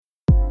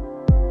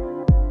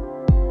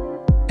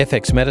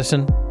FX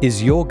Medicine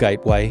is your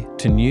gateway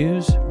to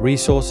news,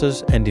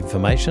 resources and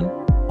information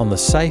on the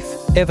safe,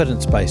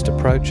 evidence-based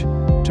approach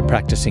to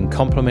practicing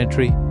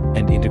complementary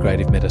and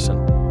integrative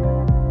medicine.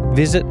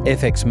 Visit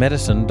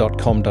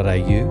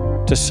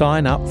fxmedicine.com.au to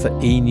sign up for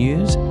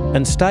e-news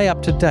and stay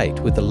up to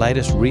date with the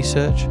latest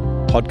research,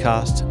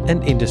 podcasts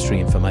and industry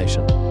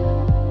information.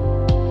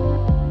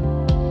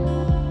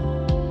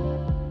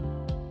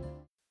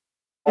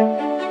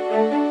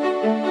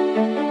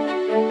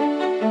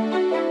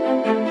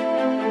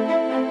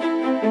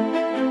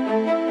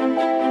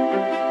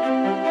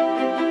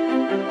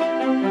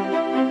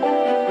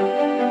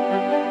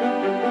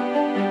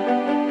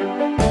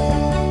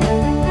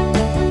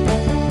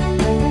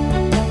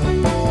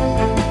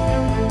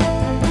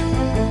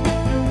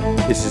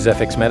 This is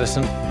FX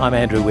Medicine. I'm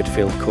Andrew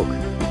Whitfield Cook.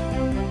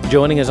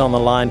 Joining us on the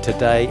line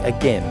today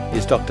again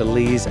is Dr.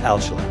 Lise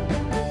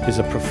Alschuler, who's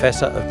a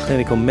professor of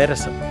clinical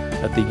medicine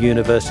at the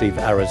University of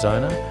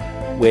Arizona,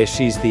 where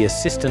she's the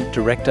assistant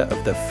director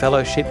of the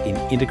Fellowship in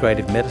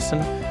Integrative Medicine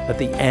at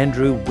the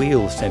Andrew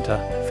Weil Center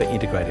for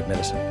Integrative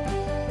Medicine.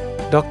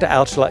 Dr.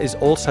 Alschuler is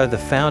also the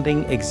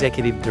founding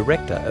executive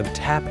director of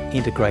TAP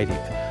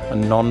Integrative, a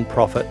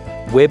non-profit,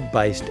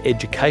 web-based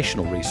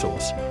educational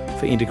resource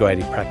for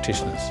integrative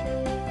practitioners.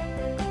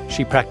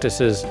 She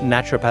practices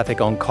naturopathic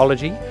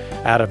oncology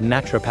out of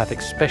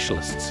naturopathic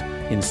specialists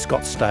in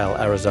Scottsdale,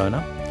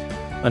 Arizona.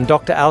 And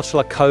Dr.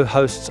 Alschuler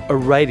co-hosts a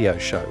radio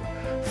show,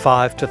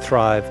 5 to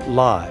Thrive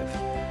Live,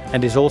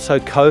 and is also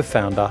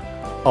co-founder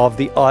of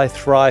the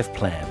iThrive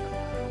Plan,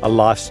 a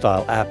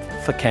lifestyle app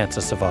for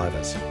cancer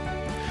survivors.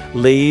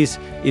 Lise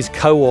is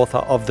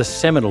co-author of the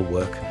seminal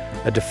work,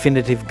 A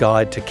Definitive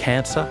Guide to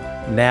Cancer,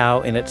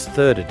 now in its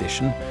 3rd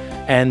edition,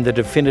 and the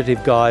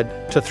Definitive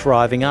Guide to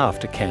Thriving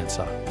After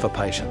Cancer for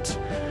patients.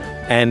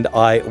 And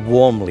I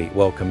warmly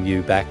welcome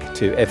you back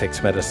to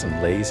FX Medicine,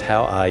 Lise.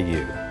 How are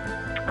you?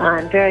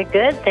 I'm very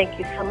good. Thank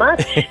you so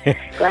much.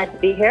 Glad to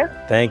be here.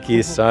 Thank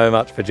you so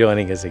much for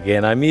joining us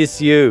again. I miss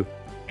you.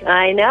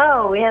 I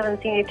know. We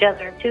haven't seen each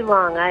other in too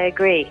long. I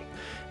agree.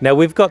 Now,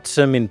 we've got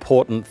some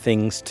important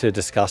things to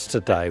discuss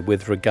today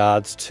with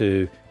regards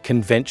to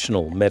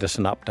conventional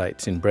medicine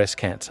updates in breast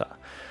cancer.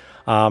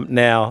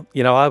 Now,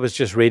 I was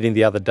just reading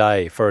the other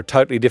day for a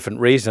totally different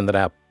reason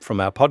from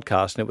our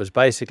podcast, and it was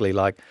basically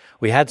like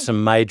we had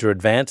some major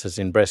advances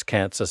in breast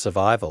cancer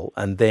survival,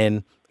 and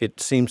then it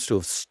seems to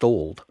have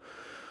stalled.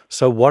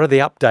 So what are the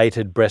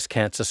updated breast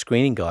cancer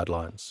screening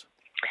guidelines?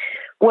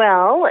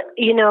 Well,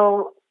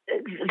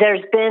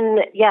 there's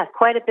been,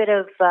 quite a bit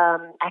of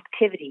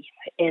activity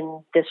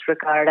in this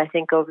regard. I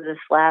think over this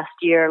last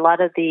year, a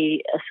lot of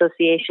the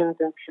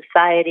associations and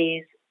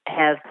societies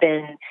have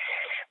been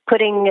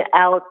putting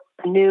out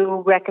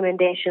new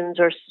recommendations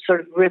or sort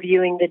of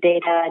reviewing the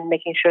data and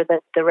making sure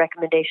that the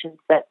recommendations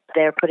that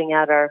they're putting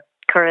out are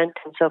current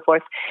and so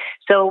forth.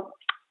 So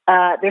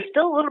there's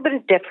still a little bit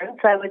of difference,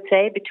 I would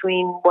say,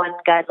 between one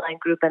guideline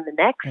group and the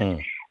next.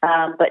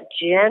 But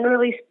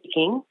generally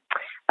speaking,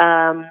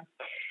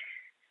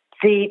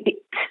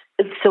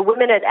 so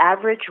women at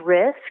average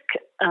risk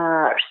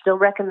are still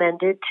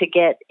recommended to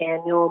get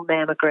annual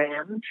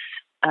mammograms.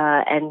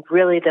 And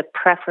really the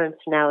preference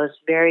now is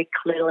very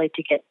clearly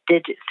to get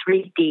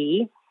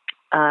 3D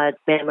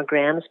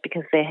mammograms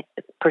because they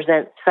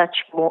present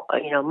such more,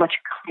 much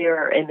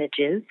clearer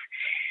images.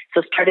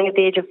 So starting at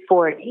the age of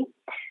 40,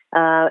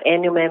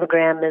 annual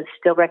mammogram is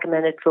still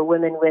recommended for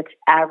women with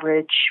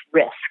average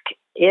risk.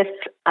 If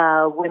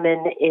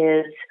women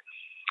is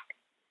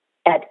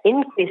at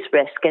increased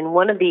risk, and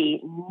one of the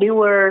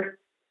newer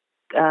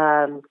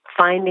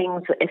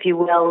findings, if you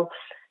will,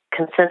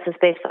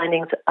 consensus-based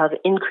findings of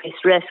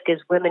increased risk is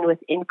women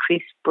with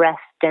increased breast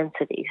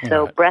density.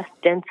 So breast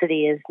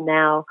density is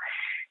now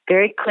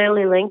very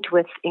clearly linked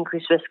with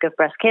increased risk of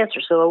breast cancer.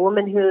 So a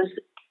woman who's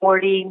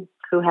 40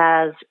 who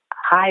has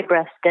high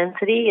breast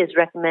density is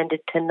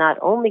recommended to not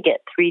only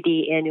get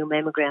 3D annual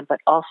mammogram,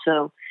 but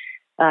also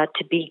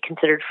to be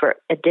considered for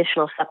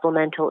additional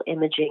supplemental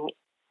imaging,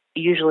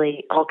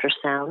 usually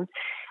ultrasound,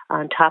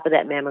 on top of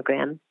that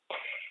mammogram.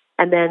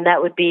 And then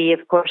that would be,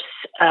 of course,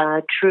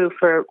 true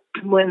for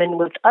women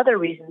with other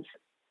reasons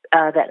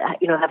that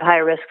have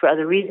higher risk for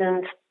other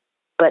reasons.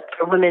 But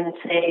for women,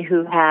 say,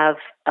 who have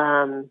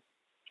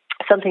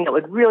something that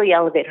would really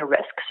elevate her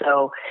risk.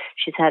 So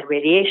she's had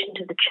radiation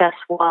to the chest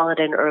wall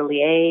at an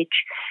early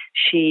age.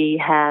 She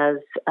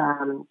has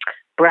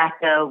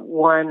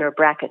BRCA1 or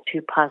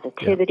BRCA2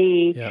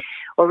 positivity,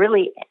 or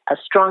really a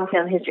strong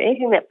family history,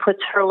 anything that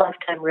puts her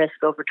lifetime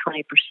risk over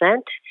 20%.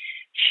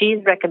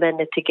 She's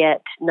recommended to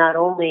get not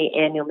only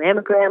annual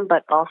mammogram,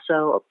 but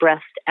also a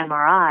breast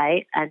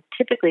MRI, and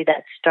typically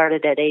that's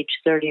started at age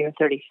 30 or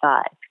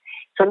 35.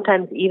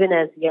 Sometimes even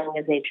as young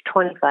as age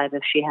 25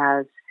 if she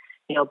has,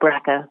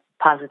 BRCA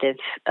positive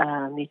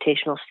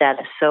mutational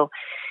status. So,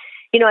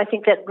 I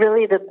think that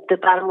really the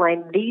bottom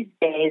line these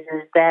days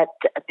is that,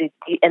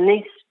 and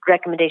these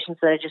recommendations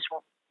that I just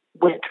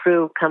went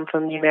through come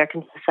from the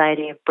American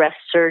Society of Breast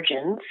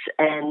Surgeons,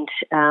 and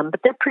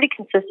but they're pretty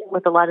consistent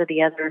with a lot of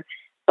the other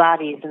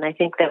bodies. And I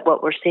think that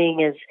what we're seeing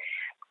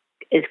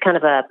is kind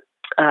of a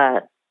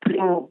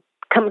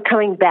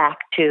coming back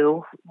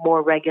to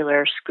more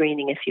regular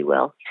screening, if you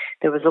will.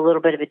 There was a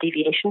little bit of a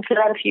deviation for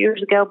that a few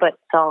years ago, but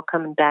it's all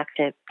coming back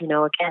to,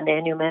 again,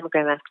 annual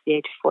mammogram after the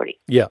age of 40.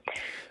 Yeah.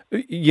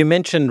 You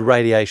mentioned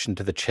radiation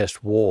to the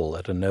chest wall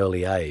at an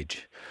early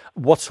age.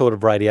 What sort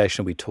of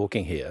radiation are we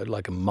talking here?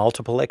 Like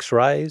multiple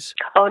X-rays?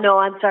 Oh, no,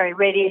 I'm sorry,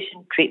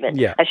 radiation treatment.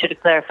 Yeah. I should have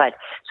clarified.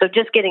 So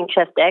just getting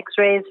chest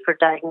X-rays for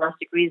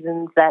diagnostic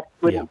reasons, that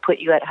wouldn't put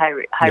you at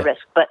high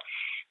risk. But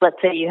let's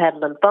say you had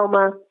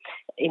lymphoma,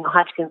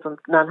 non-Hodgkin's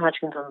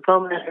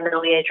lymphoma at an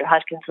early age, or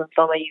Hodgkin's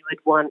lymphoma,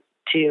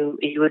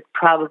 you would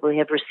probably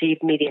have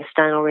received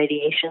mediastinal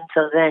radiation,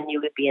 so then you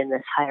would be in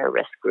this higher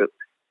risk group.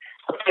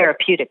 So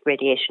therapeutic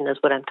radiation is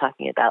what I'm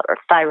talking about, or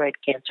thyroid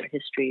cancer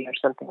history or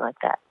something like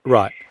that.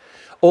 Right.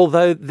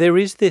 Although there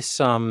is this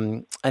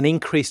an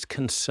increased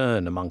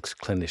concern amongst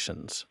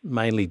clinicians,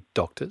 mainly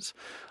doctors,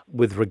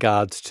 with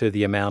regards to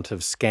the amount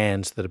of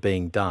scans that are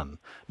being done.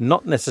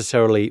 Not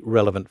necessarily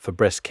relevant for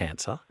breast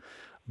cancer,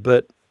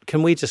 but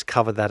can we just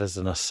cover that as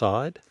an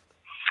aside?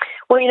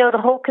 Well, the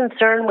whole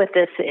concern with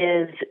this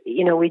is,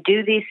 we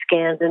do these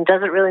scans and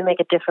does it really make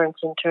a difference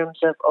in terms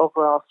of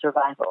overall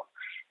survival?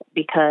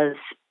 Because,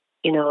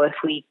 if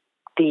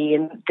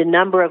the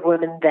number of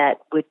women that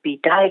would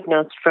be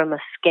diagnosed from a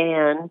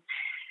scan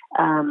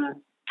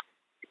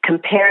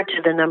compared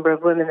to the number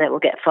of women that will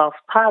get false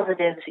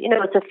positives,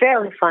 it's a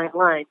fairly fine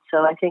line. So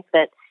I think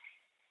that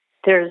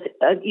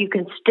you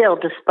can still,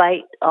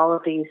 despite all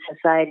of these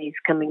societies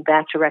coming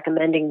back to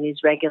recommending these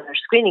regular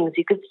screenings,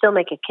 you could still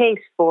make a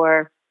case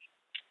for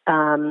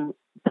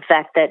the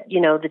fact that,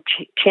 the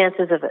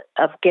chances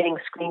of getting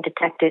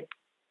screen-detected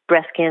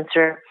breast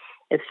cancer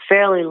is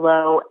fairly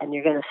low, and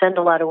you're going to send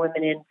a lot of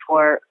women in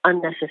for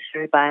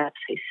unnecessary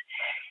biopsies.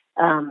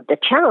 The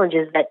challenge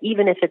is that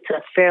even if it's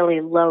a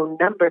fairly low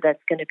number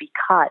that's going to be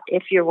caught,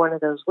 if you're one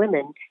of those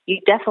women, you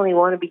definitely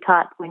want to be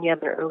caught when you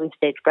have an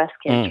early-stage breast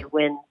cancer,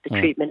 when the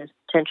treatment is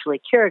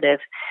potentially curative.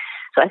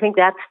 So I think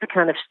that's the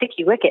kind of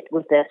sticky wicket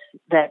with this,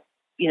 that,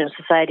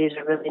 societies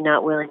are really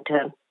not willing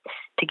to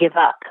give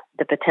up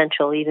the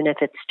potential, even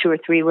if it's 2 or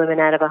 3 women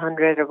out of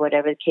 100 or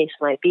whatever the case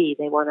might be.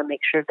 They want to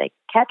make sure they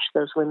catch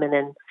those women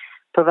and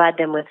provide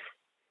them with,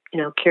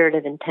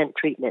 curative intent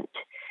treatment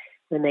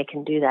when they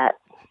can do that.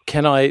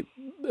 Can I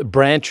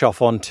branch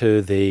off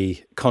onto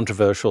the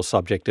controversial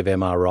subject of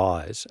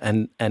MRIs?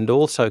 And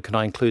also, can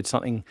I include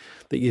something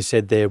that you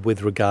said there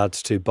with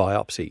regards to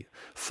biopsy,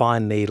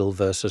 fine needle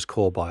versus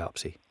core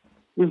biopsy?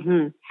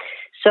 Mm-hmm.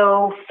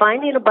 So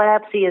fine needle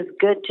biopsy is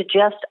good to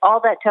just, all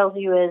that tells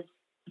you is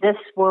this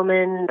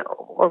woman,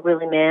 or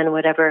really man,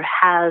 whatever,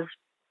 has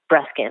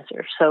breast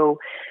cancer. So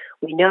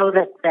we know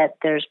that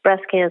there's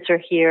breast cancer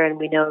here, and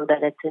we know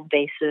that it's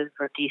invasive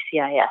or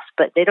DCIS,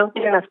 but they don't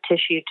get enough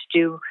tissue to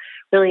do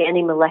really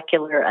any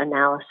molecular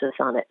analysis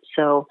on it.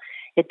 So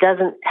it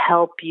doesn't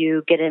help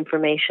you get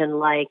information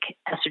like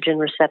estrogen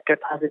receptor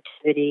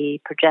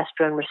positivity,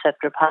 progesterone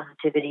receptor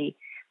positivity,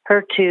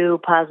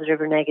 HER2 positive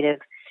or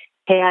negative,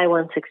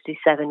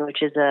 Ki-167,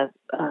 which is a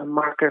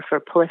marker for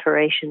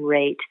proliferation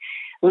rate,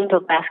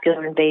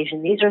 lymphovascular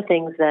invasion. These are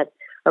things that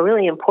are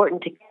really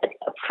important to get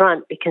up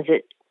front, because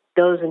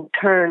those in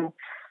turn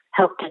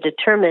help to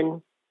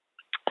determine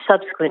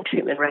subsequent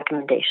treatment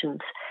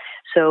recommendations.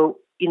 So,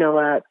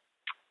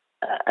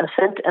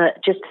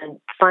 just a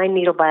fine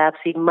needle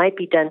biopsy might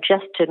be done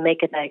just to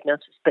make a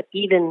diagnosis, but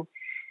in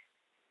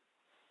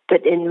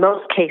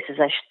most cases,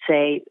 I should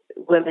say,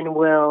 women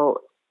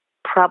will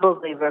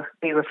probably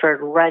be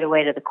referred right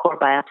away to the core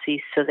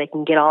biopsies so they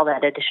can get all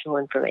that additional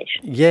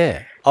information.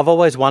 Yeah, I've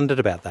always wondered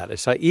about that.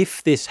 So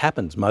if this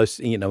happens,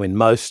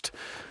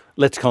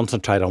 let's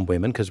concentrate on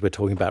women because we're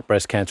talking about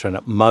breast cancer and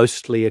it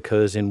mostly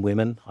occurs in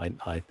women.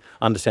 I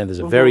understand there's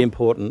a very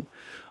important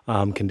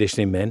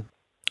condition in men.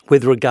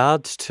 With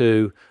regards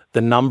to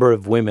the number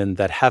of women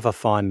that have a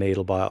fine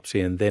needle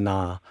biopsy and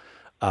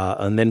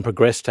then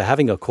progress to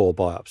having a core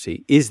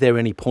biopsy, is there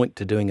any point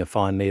to doing a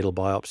fine needle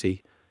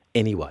biopsy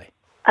anyway?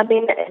 I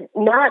mean,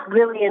 not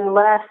really,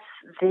 unless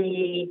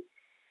there's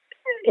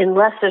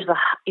a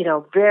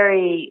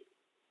very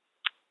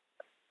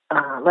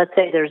let's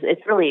say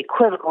it's really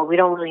equivocal. We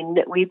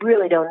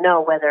really don't know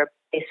whether,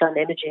 based on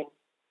imaging,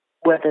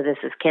 whether this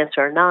is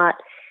cancer or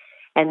not.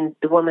 And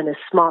the woman is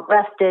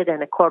small-breasted,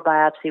 and a core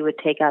biopsy would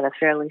take out a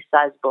fairly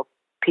sizable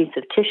piece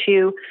of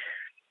tissue.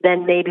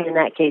 Then maybe in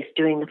that case,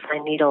 doing the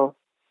fine needle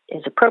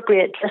is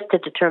appropriate, just to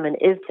determine,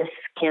 is this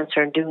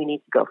cancer and do we need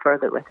to go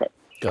further with it?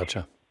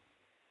 Gotcha.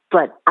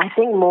 But I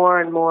think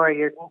more and more,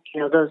 it's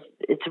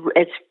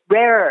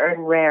rarer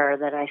and rarer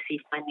that I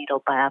see fine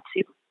needle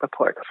biopsy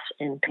reports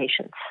in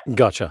patients.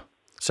 Gotcha.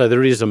 So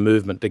there is a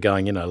movement to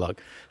going,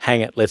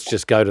 hang it, let's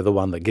just go to the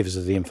one that gives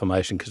us the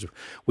information because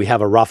we have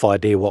a rough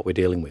idea what we're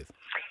dealing with.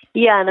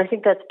 Yeah, and I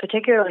think that's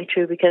particularly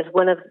true because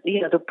one of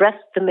the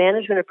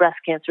management of breast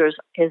cancer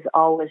is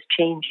always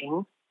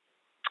changing,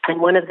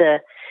 and one of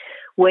the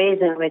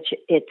ways in which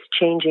it's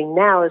changing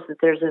now is that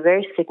there's a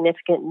very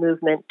significant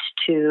movement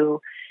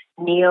to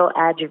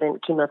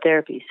neoadjuvant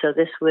chemotherapy. So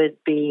this would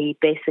be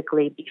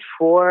basically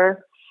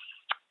before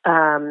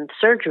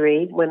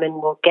surgery, women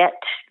will get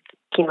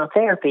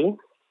chemotherapy.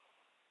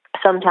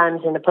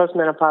 Sometimes in the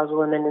postmenopausal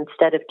women,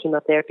 instead of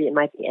chemotherapy, it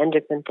might be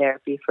endocrine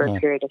therapy for a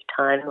period of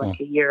time, like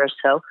a year or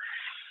so,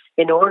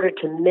 in order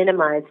to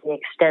minimize the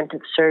extent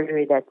of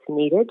surgery that's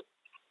needed.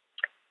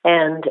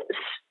 And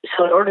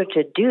so in order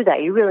to do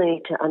that, you really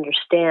need to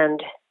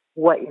understand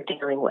what you're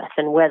dealing with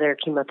and whether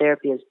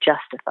chemotherapy is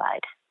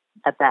justified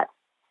at that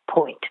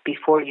point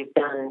before you've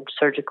done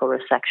surgical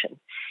resection.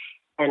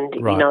 And,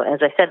 as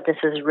I said, this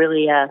is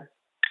really a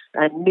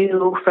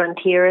new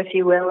frontier, if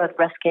you will, of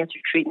breast cancer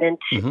treatment.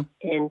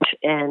 And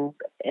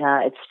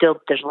it's still,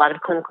 there's a lot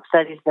of clinical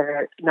studies that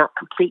are not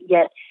complete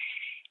yet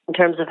in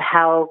terms of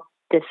how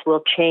this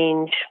will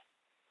change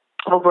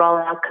overall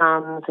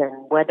outcomes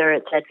and whether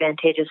it's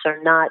advantageous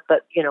or not.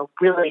 But,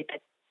 really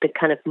the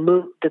kind of the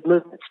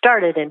movement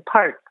started in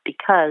part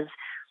because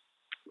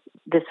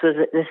this is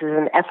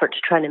an effort to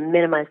try to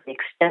minimize the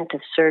extent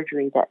of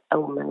surgery that a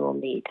woman will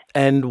need.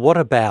 And what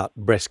about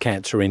breast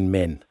cancer in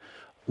men?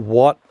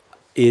 What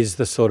is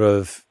the sort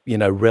of,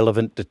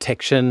 relevant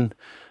detection?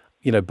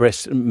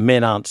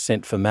 Men aren't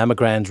sent for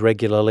mammograms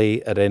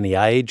regularly at any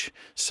age.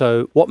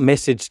 So what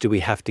message do we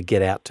have to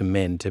get out to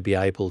men to be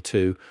able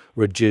to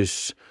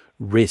reduce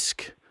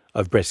risk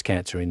of breast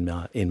cancer in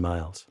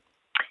males?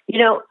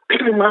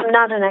 I'm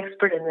not an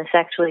expert in this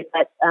actually,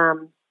 but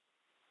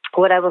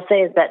what I will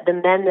say is that the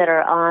men that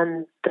are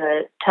on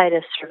the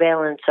tightest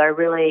surveillance are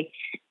really,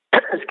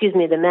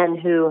 the men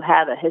who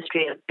have a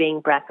history of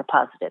being BRCA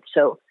positive.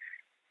 So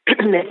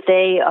if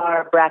they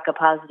are BRCA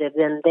positive,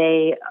 then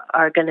they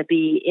are going to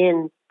be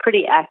in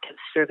pretty active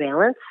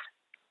surveillance.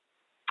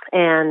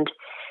 And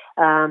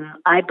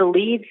I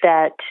believe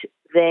that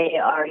they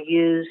are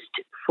used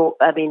for,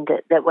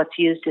 that what's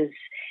used is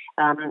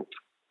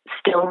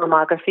still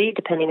mammography,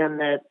 depending on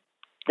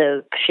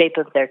the shape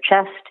of their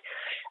chest.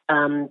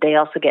 They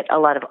also get a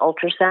lot of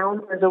ultrasound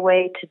as a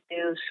way to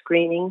do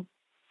screening.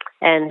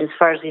 And as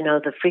far as,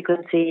 the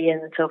frequency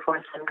and so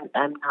forth,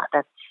 I'm not,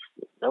 that's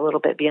a little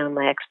bit beyond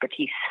my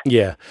expertise.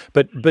 Yeah,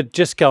 but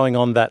just going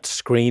on that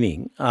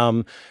screening,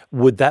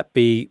 would that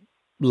be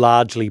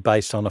largely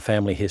based on a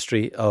family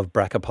history of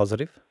BRCA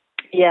positive?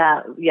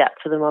 Yeah,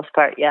 for the most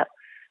part, yeah.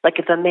 Like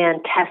if a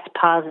man tests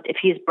positive, if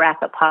he's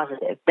BRCA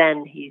positive,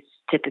 then he's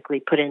typically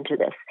put into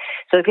this.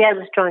 So if he has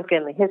a strong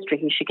family history,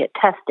 he should get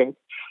tested.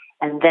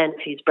 And then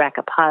if he's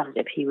BRCA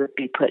positive, he would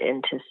be put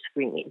into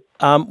screening.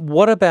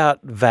 What about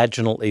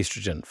vaginal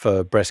estrogen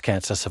for breast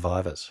cancer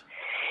survivors?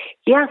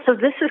 Yeah, so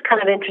this is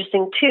kind of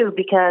interesting too,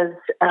 because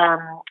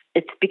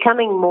it's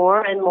becoming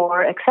more and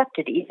more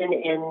accepted, even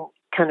in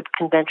kind of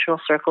conventional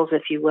circles,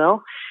 if you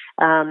will.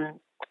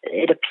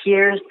 It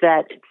appears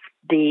that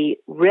the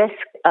risk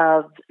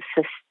of,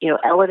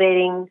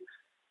 elevating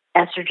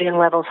estrogen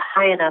levels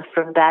high enough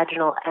from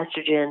vaginal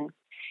estrogen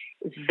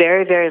is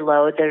very, very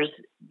low. There's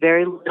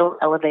very little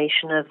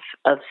elevation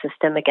of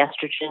systemic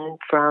estrogen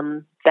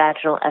from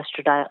vaginal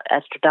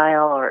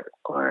estradiol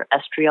or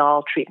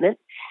estriol treatment.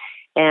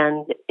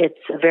 And it's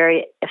a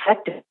very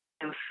effective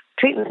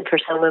treatment for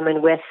some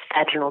women with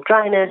vaginal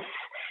dryness,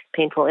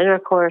 painful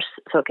intercourse,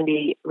 so it can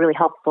be really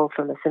helpful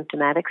from a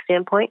symptomatic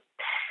standpoint.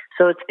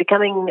 So it's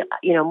becoming,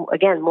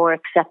 again, more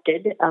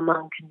accepted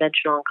among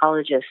conventional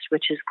oncologists,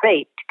 which is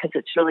great because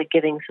it's really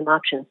giving some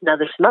options. Now,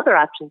 there's some other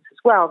options as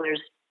well.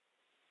 There's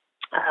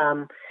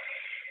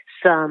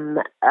some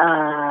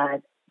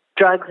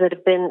drugs that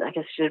have been,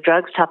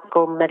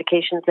 topical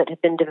medications that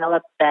have been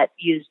developed that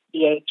use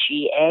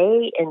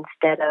DHEA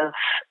instead of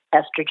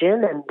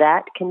estrogen, and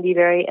that can be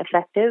very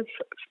effective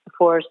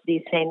for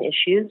these same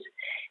issues.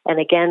 And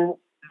again,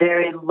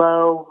 very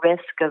low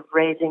risk of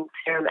raising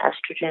serum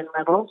estrogen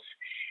levels.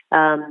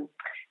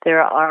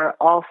 There are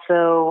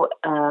also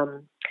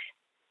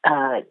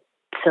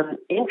some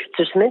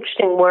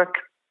interesting work,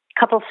 a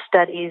couple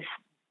studies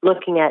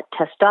looking at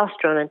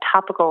testosterone and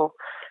topical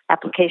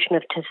application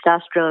of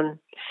testosterone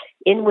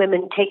in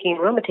women taking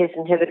aromatase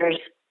inhibitors,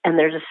 and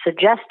there's a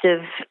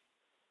suggestive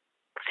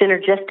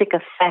synergistic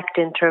effect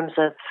in terms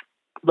of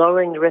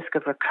lowering the risk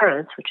of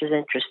recurrence, which is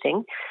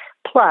interesting.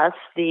 Plus,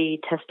 the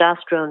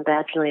testosterone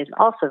vaginally is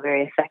also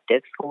very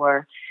effective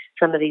for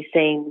some of these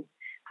same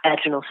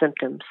vaginal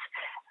symptoms.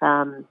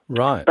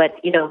 Right. But,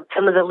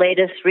 some of the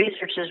latest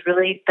research has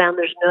really found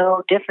there's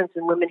no difference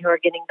in women who are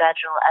getting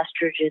vaginal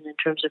estrogen in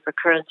terms of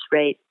recurrence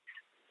rate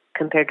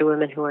compared to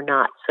women who are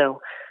not.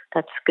 So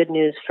that's good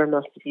news for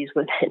most of these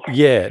women.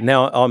 Yeah.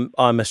 Now,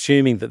 I'm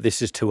assuming that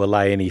this is to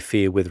allay any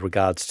fear with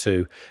regards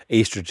to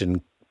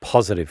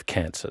estrogen-positive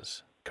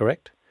cancers,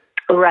 correct?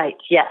 Right.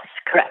 Yes.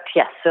 Correct.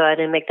 Yes. So I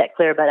didn't make that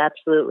clear, but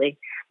absolutely.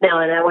 Now,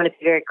 and I want to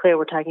be very clear,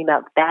 we're talking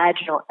about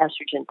vaginal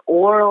estrogen,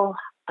 oral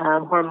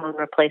hormone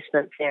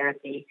replacement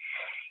therapy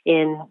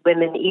in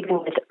women, even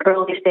with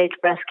early-stage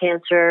breast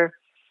cancer,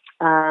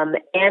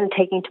 and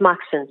taking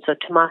tamoxifen. So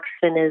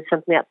tamoxifen is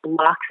something that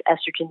blocks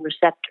estrogen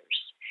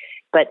receptors.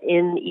 But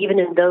even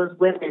in those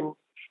women,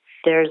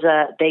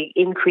 they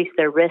increase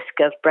their risk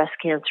of breast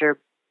cancer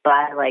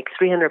by like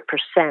 300%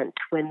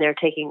 when they're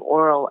taking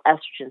oral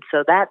estrogen.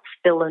 So that's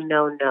still a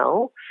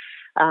no-no.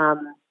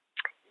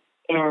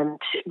 And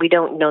we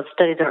don't know,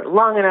 studies aren't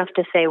long enough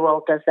to say,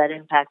 well, does that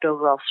impact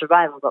overall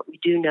survival? But we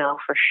do know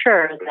for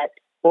sure that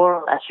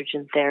oral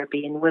estrogen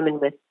therapy in women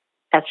with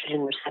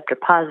estrogen receptor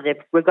positive,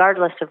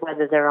 regardless of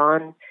whether they're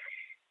on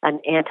an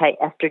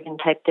anti-estrogen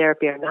type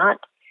therapy or not,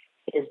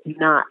 is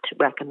not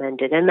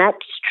recommended. And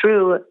that's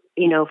true,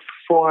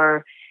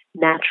 for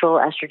natural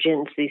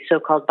estrogens, these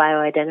so-called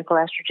bioidentical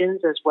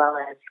estrogens, as well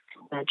as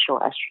conventional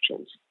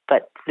estrogens.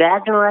 But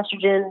vaginal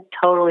estrogen,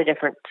 totally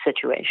different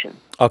situation.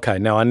 Okay,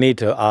 now I need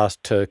to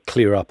ask to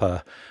clear up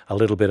a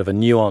little bit of a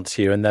nuance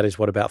here, and that is,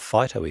 what about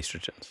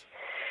phytoestrogens?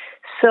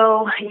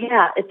 So,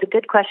 yeah, it's a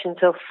good question.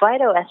 So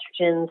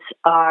phytoestrogens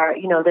are,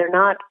 they're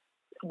not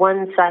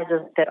one size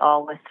doesn't fit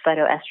all with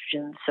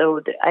phytoestrogens.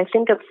 So I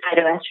think of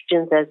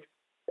phytoestrogens as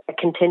a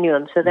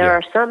continuum. So there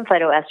are some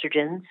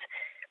phytoestrogens,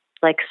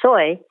 like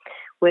soy,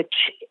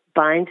 which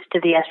binds to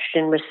the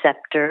estrogen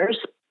receptors,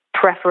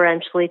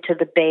 preferentially to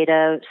the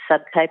beta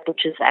subtype,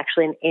 which is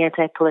actually an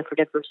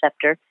anti-proliferative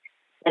receptor.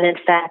 And in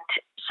fact,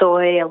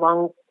 soy,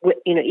 along with,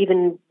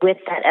 even with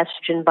that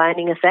estrogen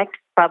binding effect,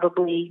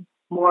 probably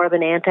more of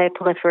an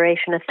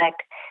anti-proliferation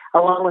effect,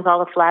 along with all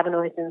the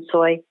flavonoids in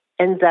soy,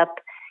 ends up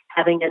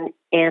having an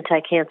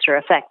anti-cancer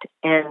effect.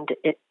 And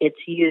its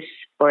use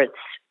or its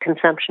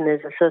consumption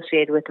is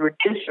associated with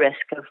reduced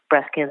risk of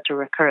breast cancer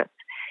recurrence.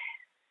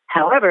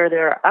 However,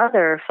 there are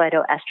other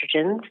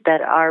phytoestrogens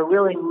that are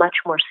really much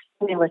more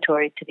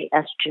stimulatory to the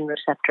estrogen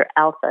receptor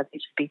alpha.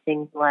 These would be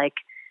things like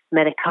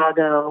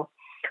medicago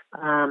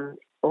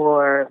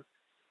or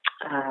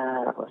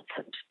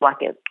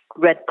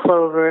red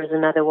clover is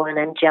another one,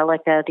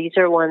 angelica. These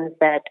are ones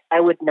that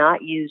I would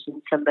not use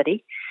in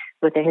somebody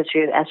with a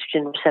history of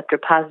estrogen receptor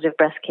positive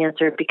breast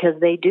cancer because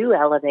they do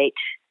elevate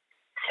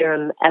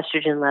serum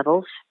estrogen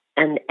levels.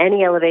 And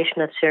any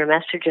elevation of serum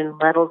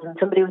estrogen levels in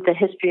somebody with a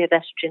history of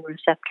estrogen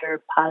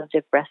receptor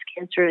positive breast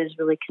cancer is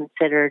really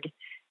considered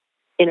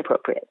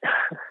inappropriate.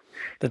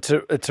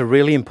 It's a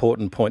really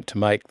important point to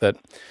make, that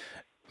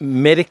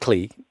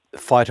medically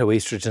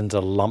phytoestrogens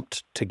are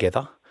lumped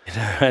together,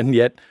 and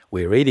yet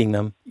we're eating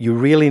them. You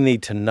really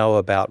need to know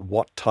about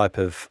what type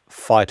of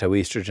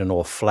phytoestrogen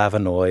or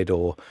flavonoid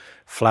or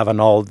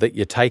flavonol that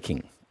you're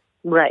taking.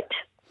 Right.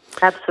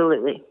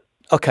 Absolutely.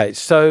 Okay,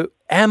 so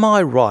am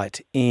I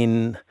right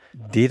in,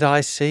 did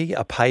I see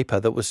a paper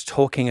that was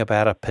talking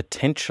about a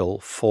potential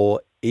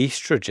for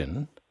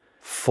estrogen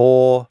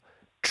for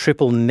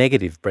triple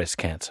negative breast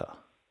cancer,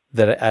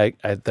 that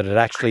it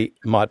actually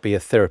might be a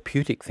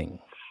therapeutic thing?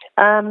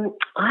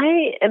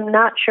 I am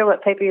not sure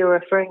what paper you're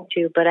referring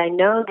to, but I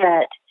know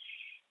that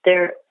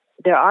there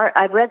are.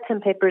 I've read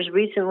some papers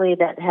recently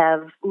that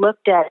have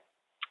looked at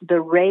the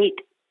rate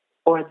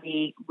or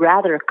the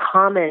rather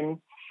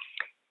common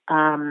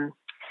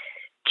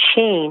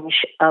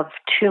change of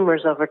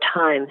tumors over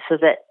time, so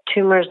that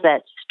tumors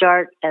that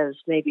start as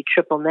maybe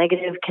triple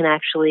negative can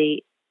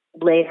actually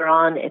later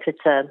on, if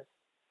it's a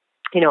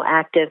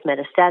active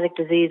metastatic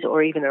disease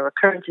or even a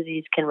recurrent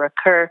disease, can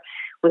recur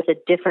with a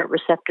different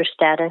receptor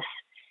status.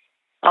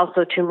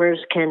 Also, tumors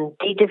can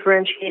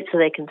de-differentiate, so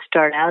they can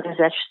start out as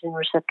estrogen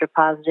receptor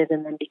positive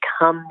and then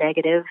become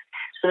negative.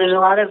 So there's a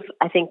lot of,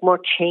 I think, more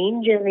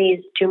change in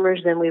these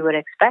tumors than we would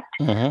expect.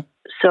 Mm-hmm.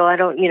 So I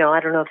don't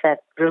know if that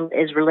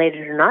is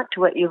related or not to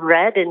what you've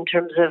read in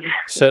terms of...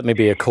 Certainly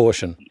be a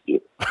caution.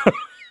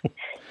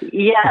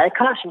 Yeah, a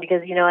caution,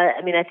 because,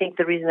 I think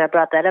the reason I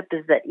brought that up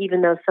is that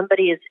even though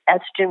somebody is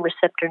estrogen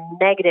receptor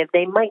negative,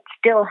 they might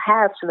still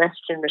have some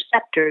estrogen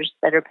receptors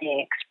that are being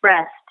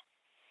expressed.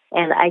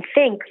 And I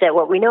think that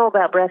what we know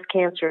about breast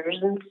cancers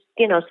and,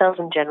 cells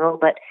in general,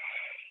 but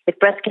if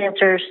breast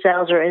cancer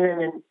cells are in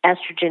an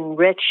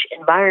estrogen-rich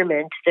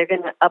environment, they're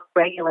going to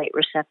upregulate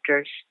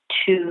receptors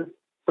to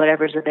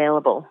whatever's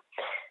available.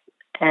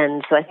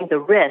 And so I think the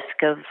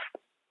risk of,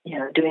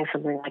 doing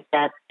something like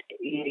that,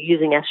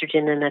 using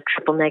estrogen in a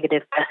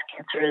triple-negative breast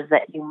cancer, is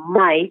that you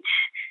might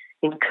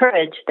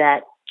encourage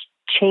that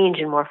change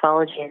in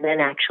morphology and then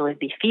actually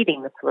be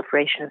feeding the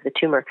proliferation of the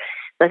tumor.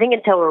 So I think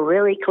until we're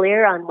really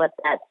clear on what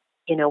that,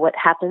 what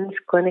happens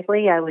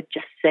clinically, I would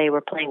just say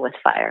we're playing with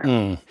fire.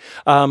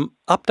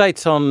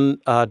 Updates on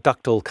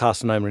ductal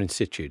carcinoma in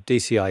situ,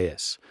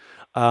 DCIS.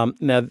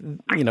 Now,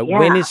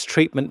 when is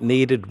treatment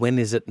needed? When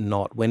is it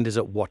not? When does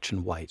it watch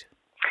and wait?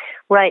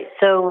 Right.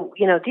 So,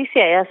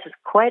 DCIS is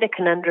quite a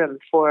conundrum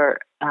for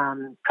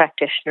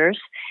practitioners.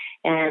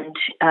 And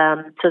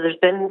so there's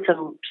been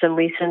some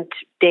recent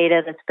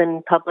data that's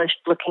been published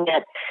looking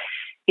at,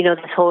 this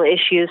whole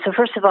issue. So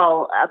first of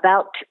all,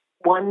 about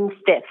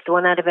 1/5,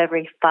 1 out of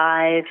every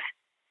 5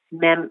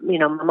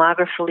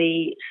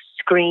 mammographically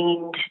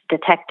screened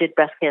detected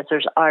breast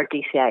cancers are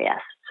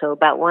DCIS. So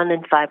about 1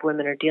 in 5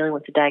 women are dealing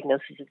with the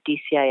diagnosis of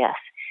DCIS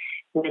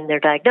when they're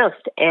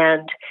diagnosed.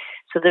 And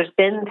so there's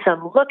been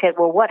some look at,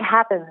 what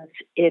happens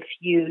if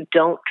you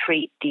don't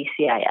treat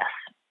DCIS?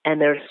 And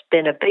there's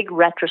been a big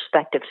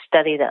retrospective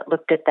study that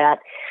looked at that.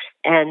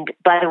 And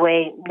by the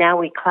way, now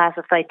we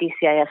classify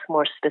DCIS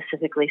more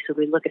specifically. So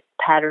we look at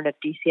the pattern of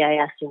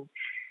DCIS and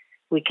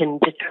we can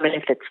determine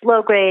if it's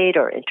low grade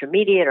or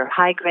intermediate or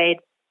high grade.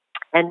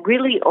 And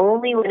really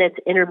only when it's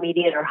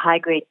intermediate or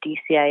high-grade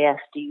DCIS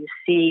do you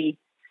see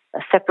a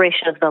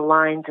separation of the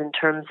lines in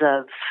terms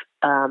of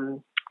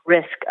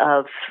risk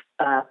of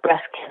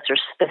breast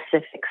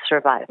cancer-specific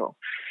survival.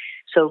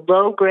 So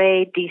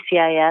low-grade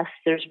DCIS,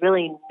 there's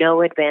really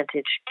no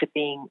advantage to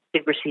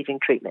receiving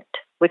treatment,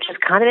 which is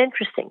kind of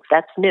interesting.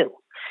 That's new.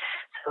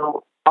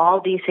 So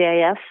all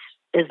DCIS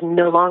is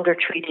no longer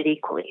treated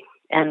equally,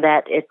 and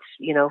that it's,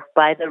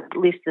 by at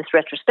least this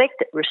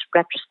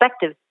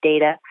retrospective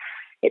data,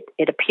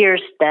 it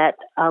appears that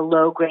a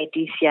low-grade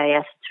DCIS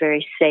is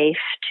very safe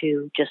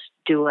to just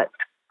do what's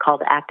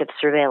called active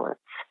surveillance.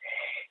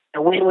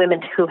 And when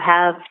women who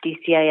have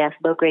DCIS,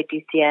 low-grade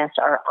DCIS,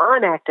 are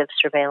on active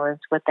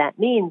surveillance, what that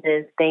means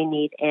is they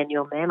need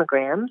annual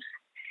mammograms,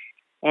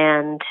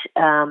 and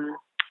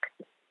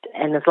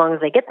as long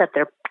as they get that,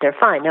 they're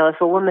fine. Now,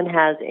 if a woman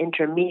has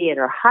intermediate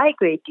or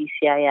high-grade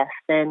DCIS,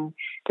 then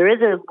there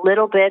is a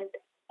little bit,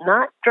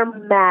 not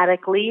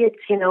dramatically, it's,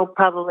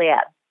 probably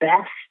at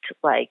best,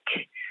 like,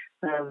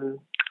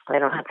 I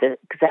don't have the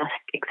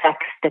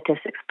exact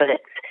statistics, but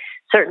it's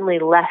certainly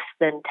less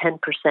than 10%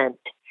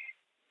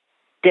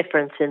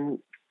 difference in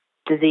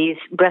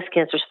breast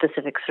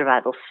cancer-specific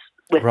survival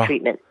with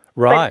treatment.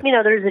 Right.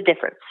 But, there's a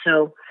difference.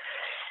 So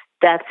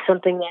that's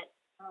something that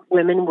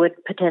women would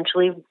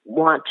potentially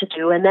want to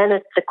do. And then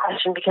the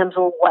question becomes,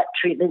 well, what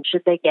treatment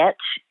should they get?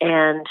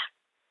 And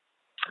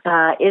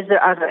are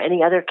there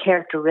any other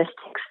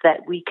characteristics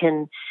that we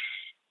can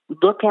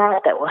look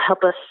at that will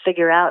help us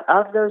figure out,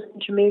 of those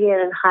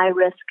intermediate and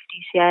high-risk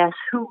DCIS,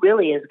 who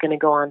really is going to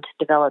go on to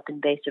develop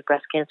invasive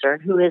breast cancer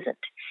and who isn't?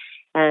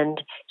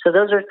 And so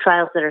those are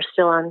trials that are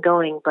still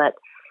ongoing. But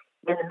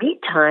in the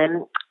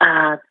meantime,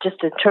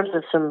 just in terms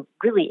of some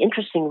really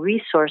interesting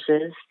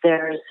resources,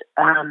 there's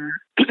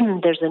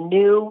a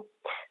new,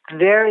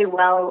 very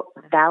well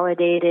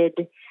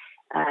validated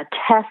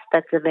test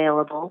that's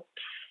available,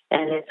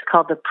 and it's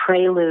called the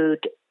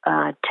Prelude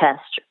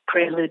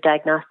Prelude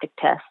diagnostic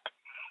test,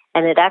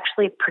 and it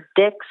actually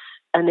predicts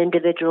an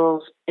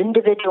individual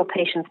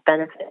patient's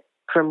benefit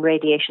from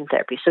radiation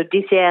therapy. So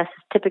DCIS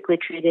is typically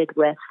treated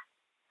with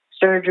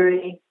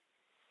surgery,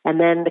 and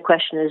then the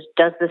question is,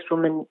 does this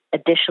woman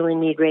additionally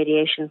need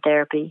radiation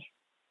therapy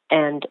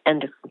and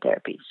endocrine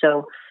therapy?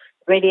 So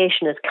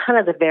radiation is kind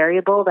of the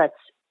variable that's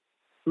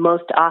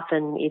most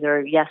often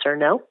either yes or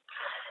no.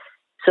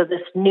 So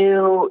this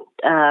new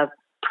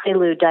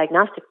Prelude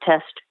diagnostic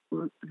test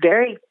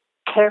very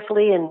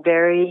carefully and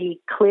very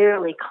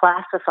clearly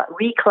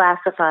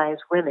reclassifies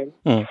women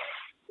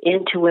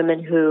into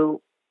women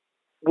who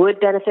would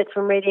benefit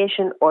from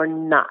radiation or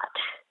not.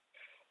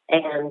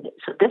 And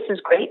so this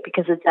is great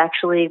because it's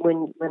actually,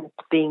 when it's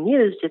being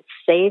used, it's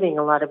saving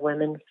a lot of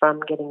women from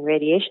getting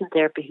radiation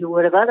therapy who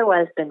would have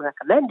otherwise been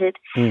recommended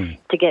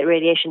to get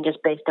radiation just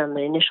based on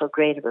the initial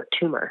grade of a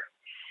tumor.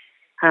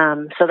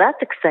 So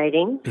that's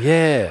exciting.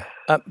 Yeah.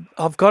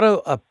 I've got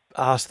to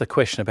ask the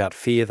question about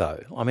fear,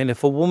 though. I mean,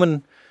 if a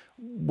woman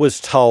was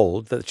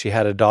told that she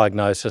had a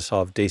diagnosis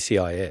of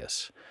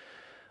DCIS,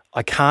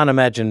 I can't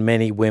imagine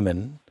many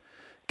women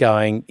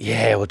going,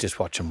 yeah, we'll just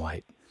watch and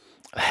wait.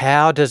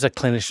 How does a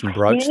clinician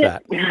broach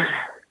that?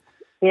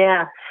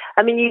 Yeah.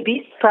 I mean, you'd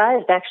be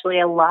surprised. Actually,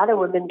 a lot of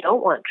women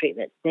don't want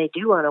treatment. They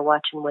do want to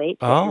watch and wait,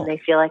 and they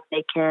feel like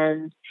they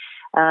can,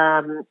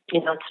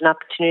 it's an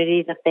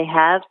opportunity that they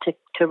have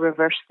to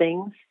reverse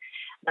things.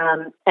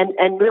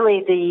 And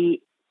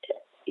really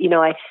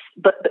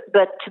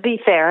but to be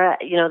fair,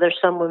 there's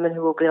some women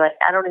who will be like,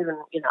 I don't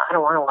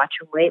want to watch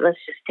and wait. Let's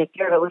just take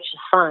care of it, which is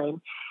fine.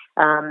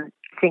 I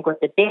think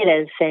what the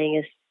data is saying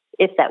is,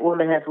 if that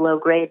woman has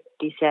low-grade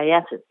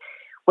DCIS,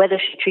 whether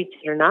she treats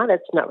it or not,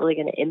 it's not really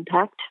going to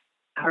impact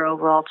her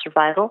overall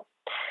survival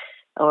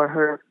or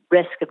her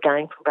risk of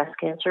dying from breast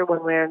cancer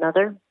one way or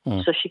another.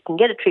 So she can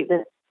get a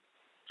treatment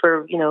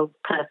for,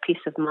 kind of peace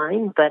of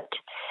mind, but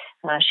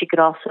she could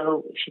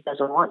also, if she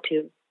doesn't want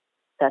to,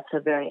 that's a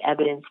very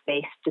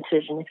evidence-based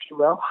decision, if you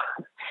will.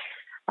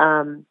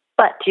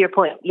 But to your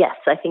point, yes,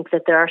 I think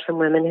that there are some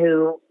women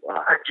who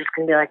are just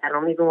going to be like, I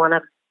don't even want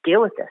to deal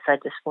with this. I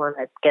just want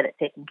to get it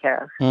taken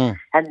care of.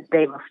 And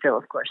they will still,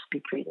 of course, be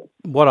treated.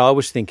 What I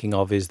was thinking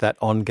of is that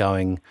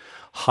ongoing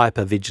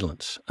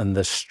hypervigilance and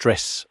the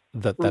stress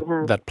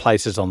that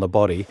places on the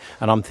body.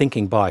 And I'm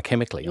thinking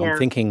biochemically. Yeah. I'm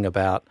thinking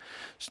about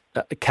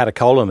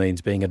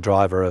catecholamines being a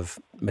driver of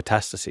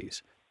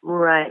metastases.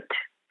 Right.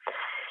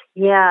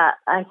 Yeah,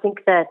 I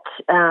think that,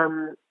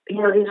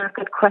 these are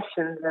good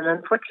questions. And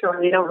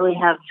unfortunately, we don't really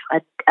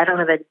I don't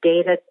have a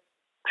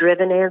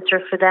data-driven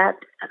answer for that.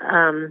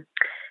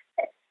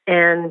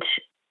 And,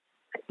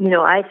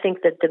 I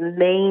think that the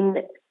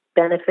main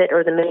benefit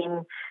or the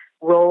main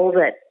role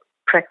that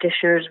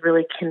practitioners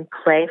really can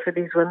play for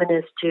these women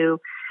is to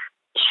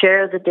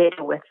share the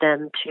data with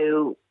them,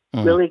 to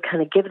really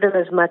kind of give them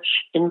as much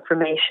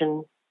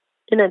information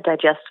in a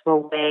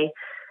digestible way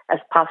as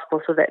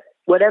possible so that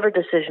whatever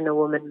decision a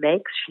woman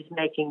makes, she's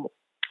making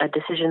a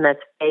decision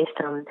that's based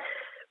on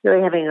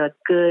really having a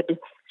good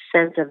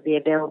sense of the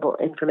available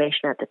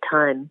information at the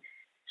time.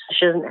 So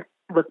she doesn't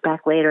look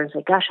back later and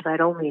say, gosh, if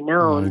I'd only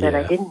known that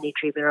I didn't need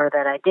treatment or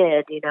that I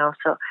did,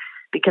 so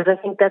because I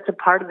think that's a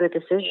part of the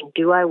decision.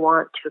 Do I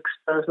want to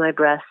expose my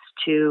breasts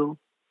to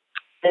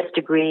this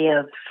degree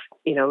of,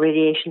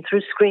 radiation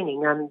through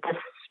screening on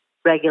this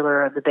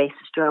regular of the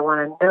basis? Do I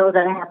want to know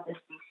that I have this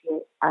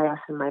DCIS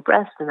in my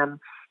breast and I'm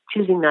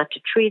choosing not to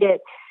treat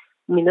it?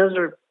 I mean, those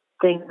are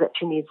things that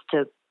she needs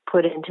to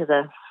put into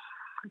the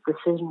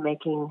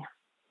decision-making,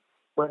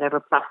 whatever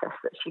process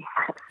that she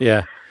has.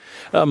 Yeah.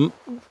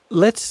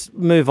 Let's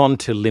move on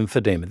to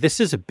lymphedema. This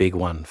is a big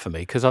one for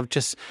me because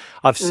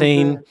I've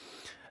seen,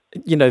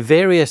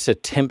 various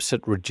attempts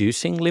at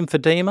reducing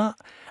lymphedema,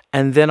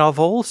 and then I've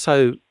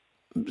also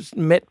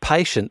met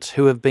patients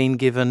who have been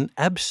given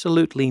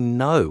absolutely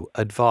no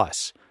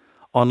advice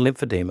on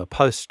lymphedema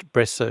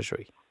post-breast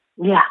surgery.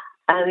 Yeah.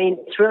 I mean,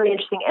 it's really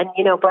interesting. And,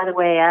 by the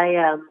way,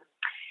 I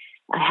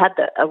had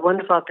a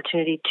wonderful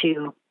opportunity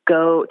to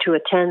go to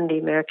attend the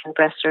American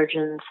Breast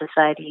Surgeon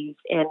Society's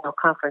annual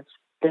conference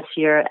this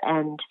year.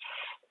 And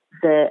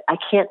I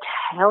can't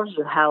tell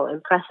you how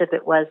impressive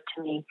it was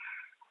to me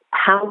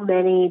how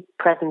many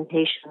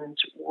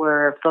presentations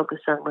were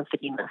focused on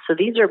lymphedema. So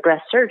these are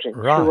breast surgeons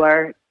who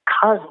are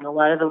causing a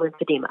lot of the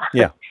lymphedema.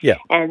 Yeah, yeah.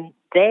 And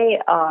they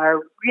are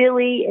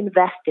really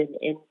invested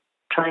in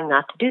trying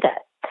not to do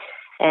that.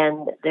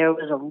 And there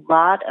was a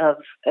lot of,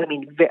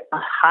 a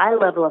high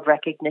level of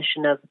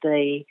recognition of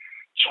the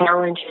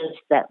challenges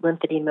that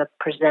lymphedema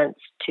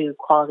presents to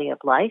quality of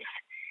life.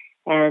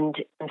 And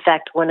in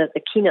fact, one of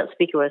the keynote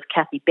speakers was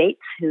Kathy Bates,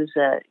 who's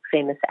a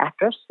famous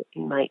actress.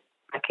 You might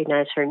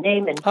recognize her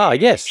name. And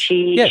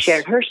she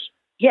shared her,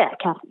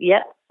 Kathy,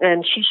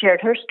 and she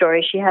shared her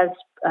story. She has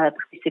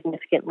pretty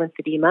significant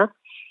lymphedema,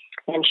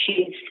 and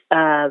she's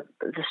the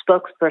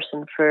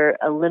spokesperson for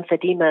a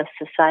lymphedema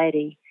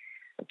society.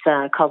 It's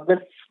called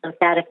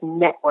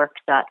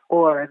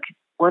lymphaticnetwork.org,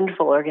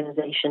 wonderful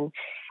organization.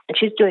 And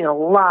she's doing a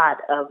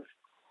lot of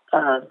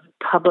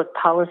public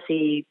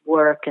policy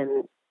work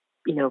and,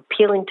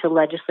 appealing to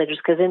legislators,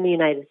 because in the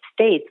United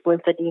States,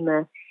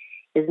 lymphedema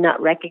is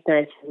not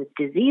recognized as a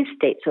disease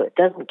state, so it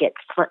doesn't get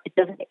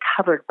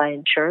covered by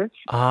insurance.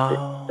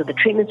 Oh. So the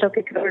treatments don't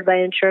get covered by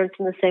insurance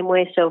in the same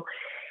way. So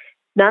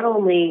not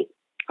only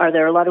are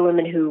there a lot of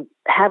women who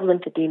have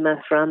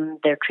lymphedema from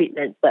their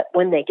treatment, but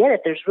when they get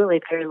it, there's really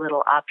very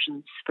little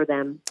options for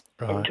them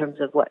in terms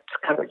of what's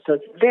covered. So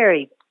it's a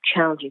very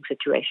challenging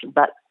situation.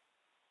 But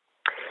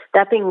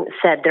that being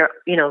said, there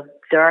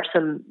are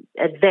some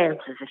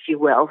advances, if you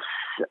will.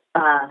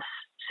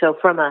 So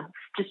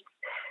just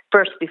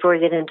first, before we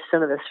get into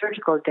some of the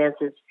surgical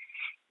advances,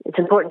 it's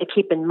important to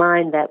keep in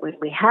mind that when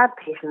we have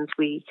patients,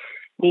 we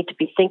need to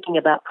be thinking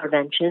about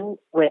prevention,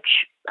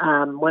 which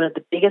one of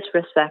the biggest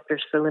risk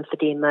factors for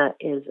lymphedema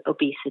is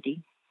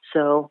obesity.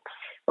 So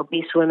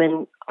obese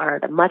women are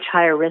at a much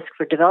higher risk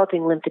for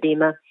developing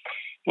lymphedema.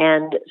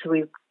 And so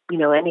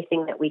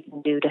anything that we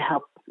can do to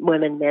help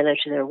women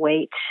manage their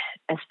weight,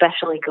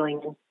 especially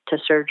going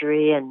into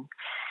surgery and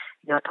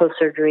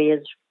post-surgery,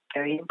 is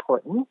very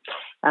important.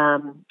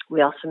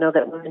 We also know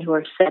that women who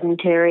are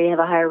sedentary have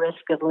a higher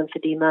risk of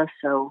lymphedema.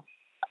 So,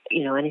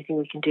 anything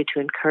we can do to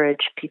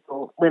encourage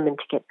women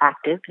to get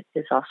active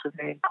is also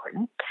very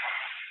important.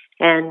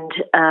 And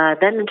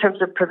then in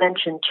terms of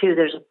prevention, too,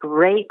 there's a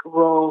great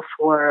role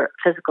for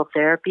physical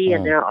therapy,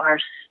 and there are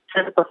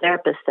physical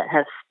therapists that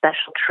have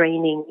special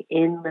training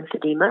in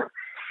lymphedema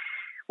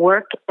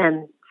work,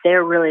 and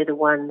they're really the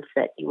ones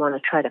that you want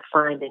to try to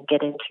find and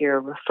get into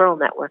your referral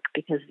network,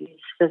 because these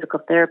physical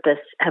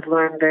therapists have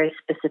learned very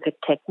specific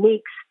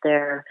techniques.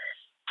 They're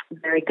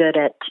very good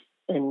at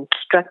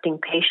instructing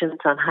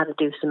patients on how to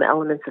do some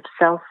elements of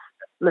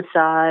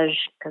self-massage,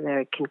 and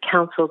they can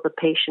counsel the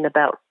patient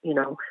about,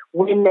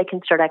 when they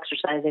can start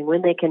exercising,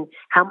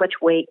 how much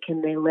weight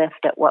can they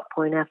lift at what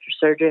point after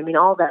surgery.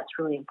 All that's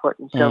really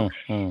important. So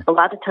a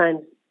lot of times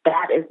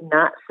that is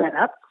not set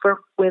up for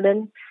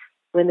women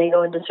when they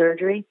go into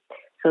surgery.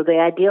 So the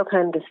ideal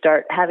time to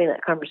start having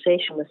that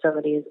conversation with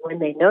somebody is when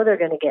they know they're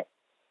going to get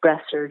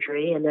breast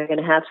surgery and they're going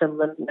to have some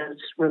lymph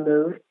nodes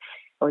removed,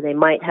 or they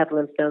might have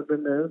lymph node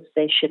removed.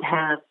 They should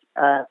have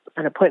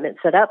an appointment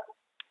set up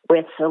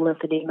with a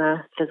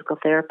lymphedema physical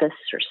therapist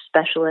or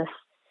specialist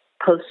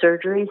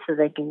post-surgery so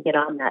they can get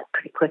on that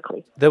pretty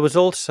quickly. There was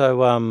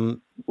also,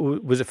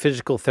 was it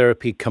physical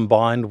therapy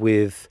combined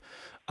with,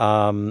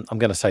 I'm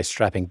going to say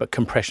strapping, but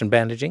compression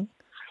bandaging?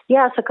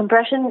 Yeah, so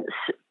compression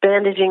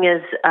bandaging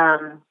is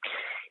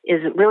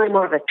really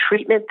more of a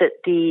treatment. That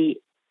the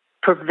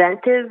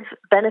preventive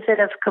benefit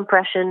of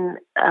compression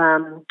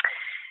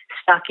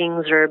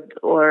stockings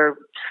or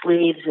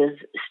sleeves is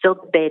still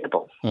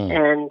debatable.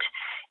 And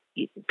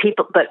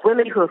but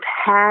women who have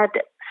had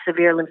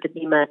severe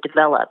lymphedema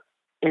develop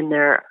in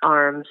their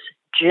arms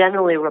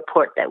generally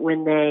report that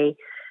when they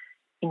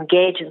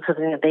engage in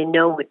something that they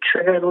know would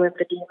trigger the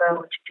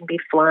lymphedema, which can be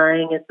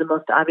flying is the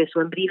most obvious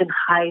one, but even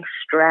high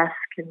stress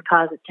can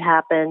cause it to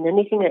happen.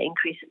 Anything that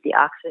increases the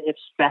oxidative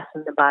stress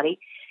in the body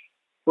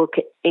will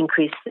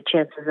increase the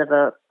chances of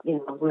a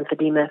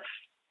lymphedema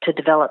to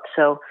develop.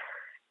 So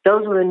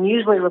those women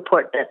usually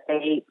report that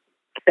they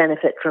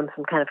benefit from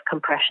some kind of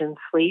compression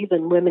sleeve,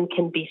 and women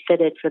can be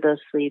fitted for those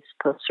sleeves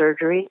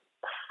post-surgery.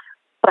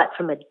 But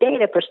from a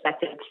data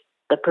perspective,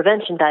 the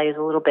prevention value is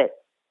a little bit,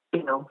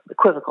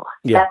 equivocal.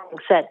 Yeah. That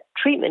being said,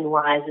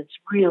 treatment-wise, it's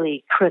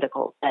really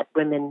critical that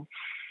women,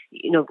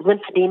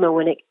 lymphedema,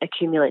 when it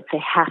accumulates, they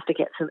have to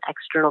get some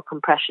external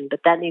compression, but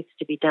that needs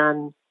to be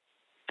done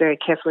very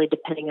carefully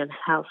depending on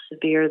how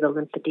severe the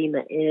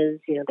lymphedema is.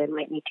 They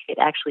might need to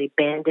get actually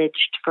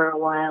bandaged for a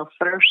while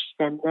first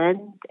and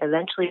then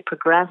eventually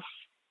progress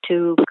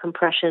to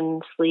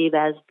compression sleeve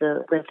as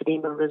the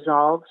lymphedema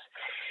resolves.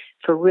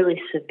 For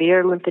really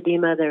severe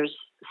lymphedema, there's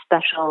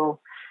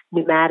special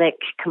pneumatic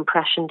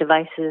compression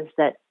devices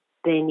that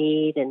they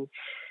need. And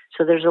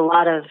so there's a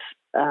lot of,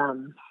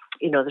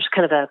 there's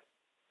kind of a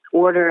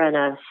order and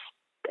a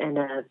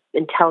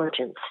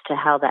intelligence to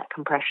how that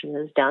compression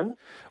is done.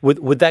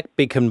 Would that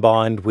be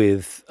combined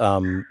with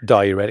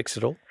diuretics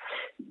at all?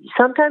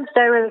 Sometimes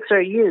diuretics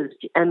are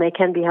used, and they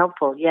can be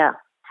helpful, yeah.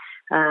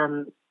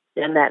 And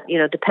that,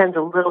 depends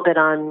a little bit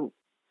on,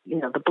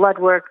 the blood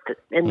work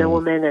in the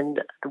woman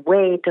and the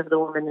weight of the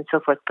woman and so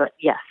forth. But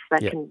yes,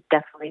 that can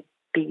definitely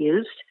be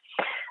used.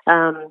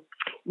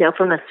 Now,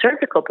 from a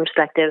surgical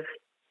perspective,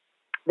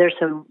 there's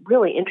some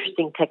really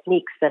interesting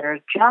techniques that are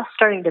just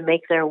starting to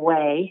make their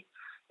way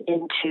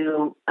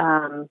into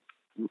kind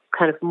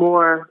of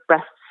more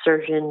breast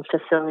surgeon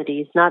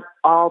facilities. Not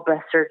all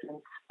breast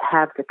surgeons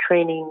have the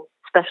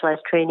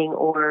specialized training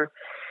or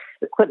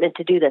equipment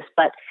to do this,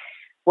 but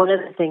one of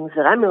the things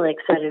that I'm really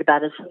excited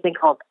about is something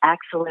called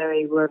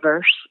axillary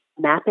reverse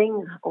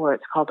mapping, or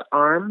it's called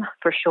ARM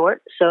for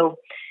short. So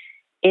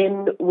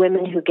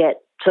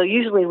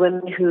usually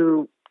women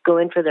who go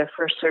in for their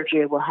first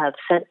surgery will have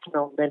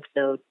sentinel lymph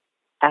node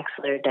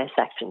axillary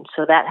dissection.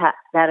 So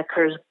that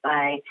occurs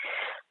by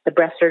the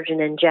breast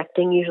surgeon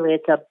injecting. Usually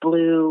it's a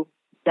blue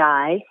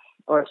dye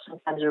or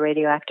sometimes a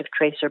radioactive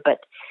tracer, but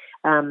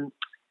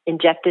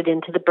injected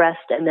into the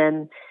breast, and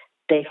then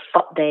they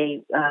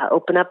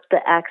open up the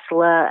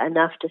axilla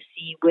enough to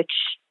see which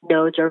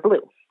nodes are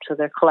blue. So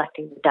they're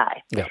collecting the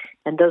dye. Yeah.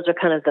 And those are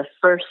kind of the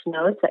first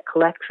nodes that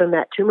collect from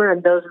that tumor,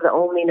 and those are the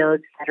only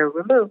nodes that are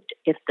removed.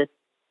 If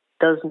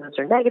those nodes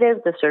are negative,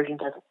 the surgeon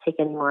doesn't take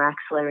any more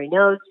axillary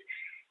nodes,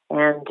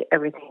 and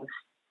everything's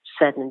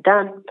said and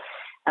done.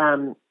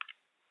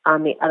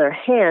 On the other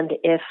hand,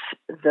 if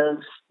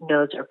those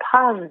nodes are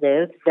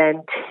positive,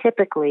 then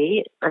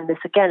typically, and this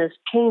again is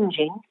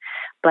changing,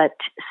 but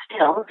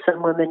still,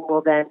 some women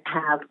will then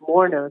have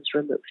more nodes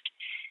removed,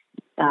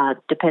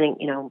 depending,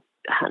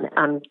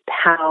 on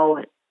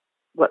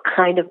what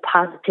kind of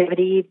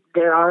positivity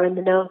there are in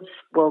the nodes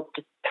will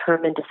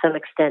determine to some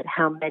extent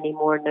how many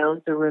more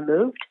nodes are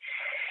removed.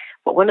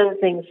 But one of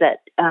the things that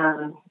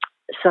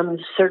some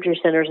surgery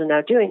centers are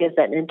now doing is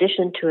that in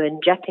addition to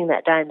injecting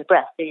that dye in the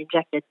breast, they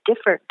inject a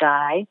different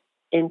dye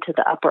into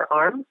the upper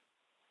arm.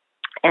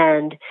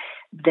 And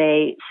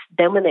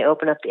then when they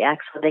open up the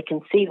axilla, they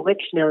can see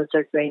which nodes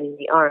are draining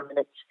the arm. And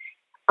it's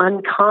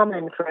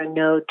uncommon for a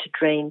node to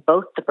drain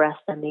both the breast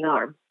and the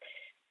arm.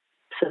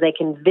 So they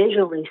can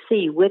visually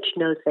see which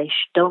nodes they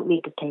don't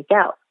need to take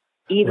out,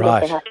 even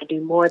if they have to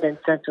do more than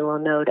sentinel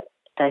node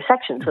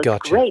dissection. So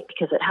it's great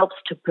because it helps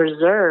to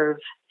preserve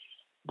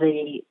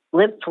the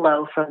lymph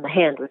flow from the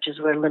hand, which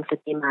is where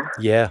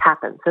lymphedema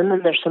happens. And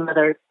then there's some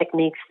other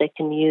techniques they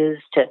can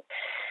use to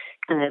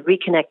kind of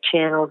reconnect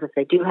channels if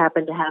they do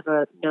happen to have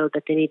a node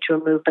that they need to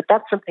remove. But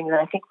that's something that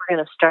I think we're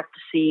going to start to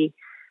see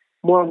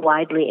more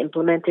widely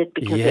implemented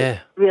because it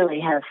really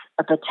has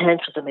a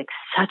potential to make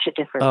such a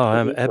difference.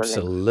 Oh,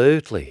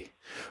 absolutely.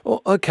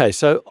 Well, okay,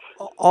 so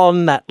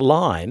on that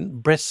line,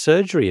 breast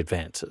surgery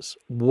advances.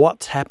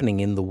 What's happening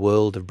in the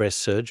world of breast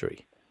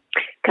surgery?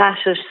 Gosh,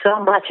 there's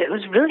so much. It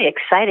was really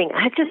exciting.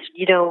 I just,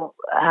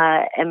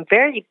 am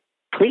very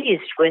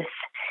pleased with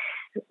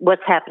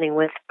what's happening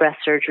with breast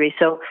surgery.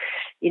 So,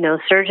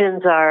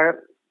 surgeons are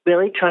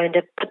really trying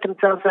to put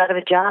themselves out of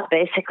a job,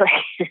 basically.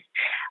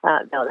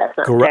 No, that's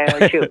not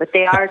entirely true. But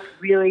they are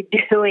really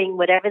doing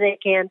whatever they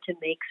can to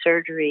make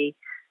surgery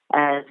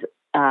as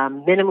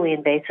minimally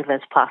invasive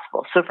as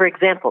possible. So, for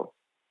example,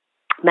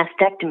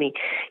 mastectomy.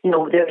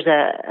 There was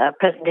a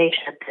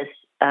presentation at this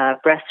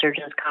breast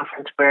surgeons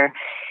conference where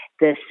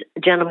this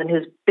gentleman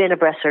who's been a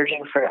breast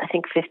surgeon for, I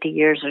think, 50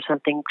 years or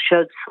something,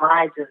 showed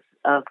slides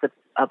of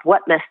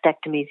what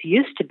mastectomies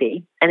used to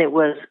be, and it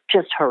was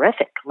just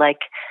horrific. Like,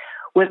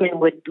 women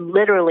would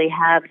literally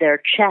have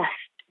their chest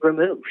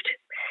removed,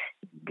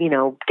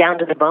 down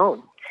to the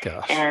bone.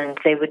 Gosh. And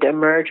they would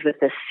emerge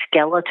with this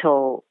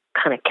skeletal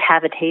kind of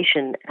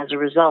cavitation as a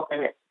result.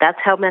 And that's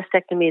how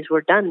mastectomies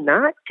were done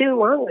not too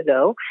long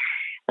ago.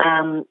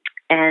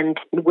 And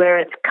where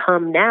it's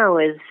come now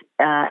is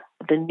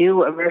the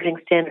new emerging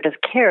standard of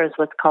care is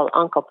what's called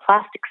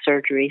oncoplastic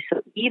surgery.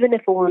 So even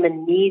if a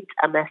woman needs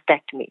a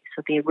mastectomy,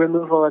 so the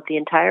removal of the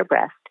entire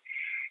breast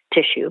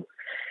tissue,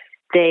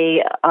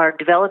 they are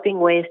developing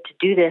ways to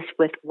do this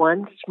with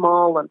one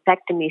small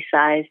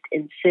lumpectomy-sized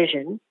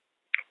incision,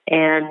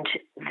 and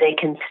they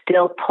can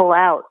still pull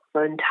out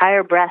the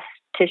entire breast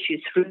tissue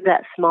through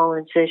that small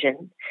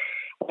incision.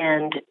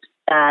 And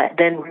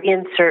then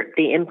reinsert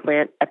the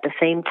implant at the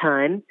same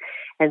time.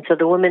 And so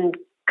the woman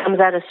comes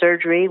out of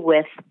surgery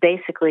with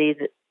basically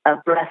a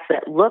breast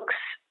that looks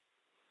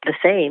the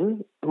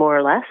same, more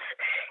or less,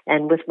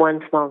 and with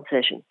one small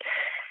incision.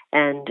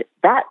 And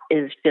that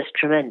is just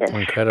tremendous.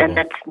 Incredible. And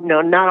that's,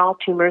 not all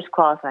tumors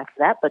qualify for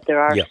that, but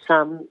there are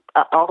some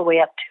all the way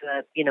up to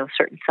a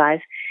certain size.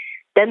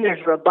 Then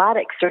there's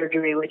robotic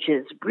surgery, which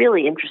is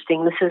really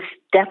interesting. This is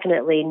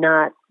definitely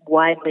not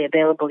widely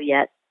available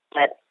yet,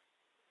 but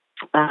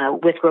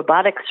with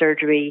robotic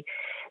surgery,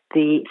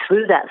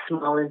 through that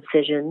small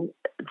incision,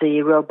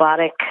 the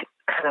robotic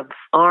kind of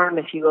arm,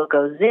 if you will,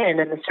 goes in,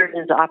 and the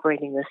surgeon is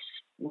operating this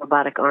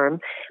robotic arm.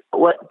 But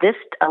what this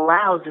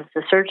allows is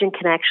the surgeon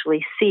can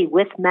actually see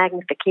with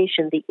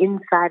magnification the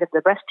inside of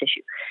the breast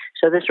tissue.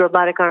 So this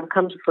robotic arm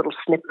comes with little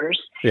snippers,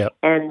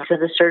 and so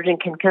the surgeon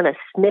can kind of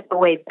snip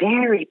away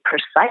very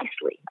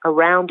precisely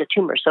around a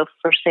tumor. So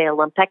for, say, a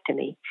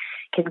lumpectomy,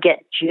 can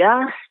get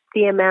just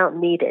the amount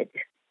needed,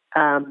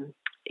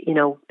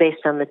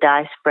 based on the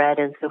dye spread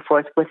and so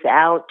forth,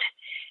 without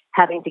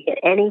having to get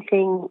any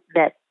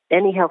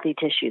healthy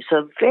tissue. So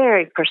a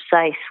very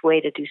precise way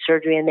to do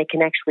surgery, and they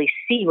can actually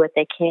see what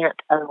they can't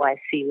otherwise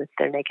see with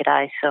their naked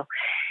eye. So,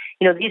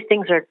 these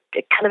things are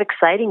kind of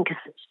exciting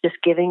because it's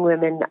just giving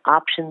women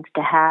options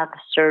to have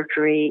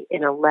surgery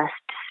in a less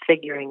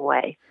disfiguring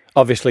way.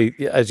 Obviously,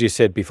 as you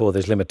said before,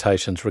 there's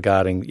limitations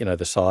regarding,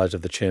 the size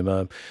of the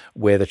tumour,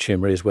 where the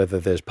tumour is, whether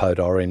there's pod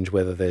orange,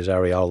 whether there's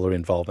areolar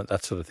involvement,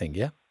 that sort of thing,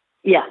 yeah?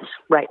 Yes,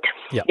 right.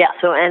 Yeah. Yeah.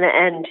 So,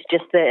 and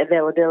just the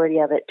availability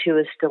of it too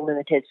is still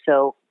limited.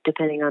 So,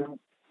 depending on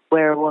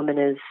where a woman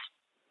is,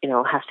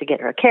 has to get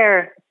her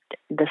care,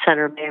 the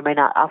center may or may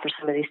not offer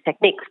some of these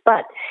techniques.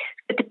 But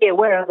it's good to be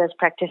aware of as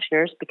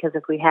practitioners, because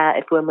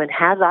if women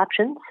has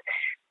options,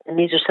 and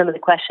these are some of the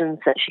questions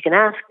that she can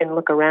ask and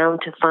look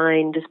around to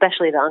find,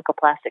 especially the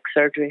oncoplastic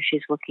surgery if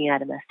she's looking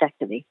at a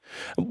mastectomy.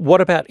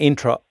 What about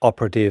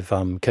intraoperative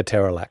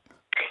ketorolac?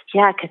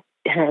 Yeah.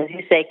 As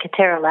you say,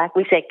 ketorolac.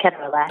 We say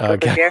ketorolac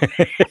over here.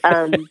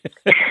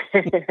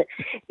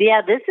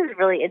 Yeah, this is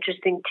really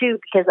interesting too,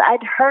 because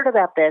I'd heard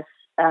about this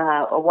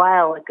a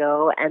while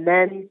ago, and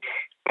then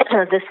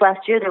this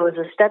last year there was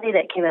a study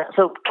that came out.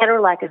 So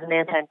ketorolac is an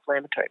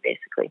anti-inflammatory,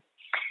 basically,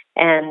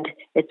 and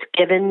it's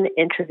given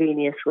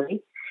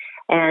intravenously.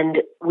 And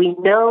we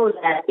know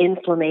that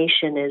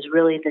inflammation is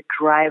really the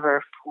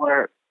driver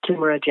for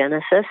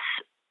tumorigenesis,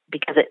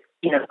 because it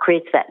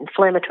creates that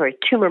inflammatory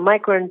tumor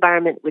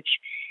microenvironment, which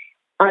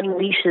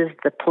unleashes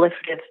the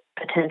proliferative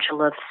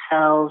potential of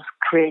cells,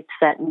 creates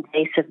that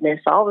invasiveness,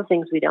 all the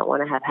things we don't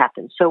want to have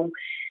happen. So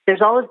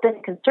there's always been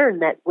a concern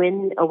that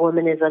when a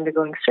woman is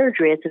undergoing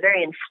surgery, it's a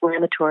very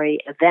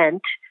inflammatory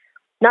event,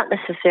 not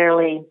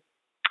necessarily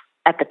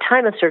at the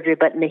time of surgery,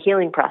 but in the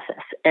healing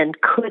process. And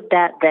could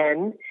that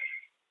then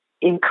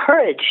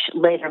encourage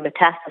later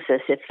metastasis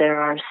if there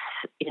are,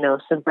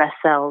 some breast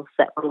cells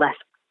that were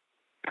left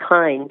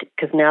behind,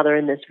 because now they're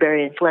in this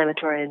very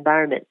inflammatory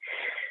environment?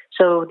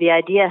 So the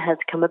idea has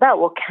come about,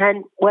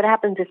 what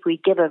happens if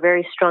we give a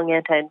very strong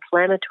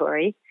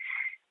anti-inflammatory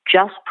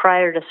just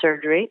prior to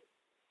surgery?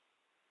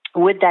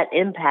 Would that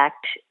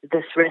impact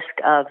this risk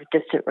of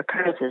distant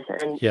recurrences?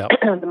 And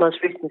the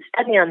most recent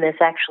study on this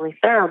actually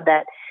found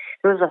that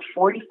there was a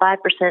 45%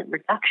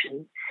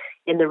 reduction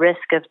in the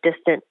risk of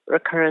distant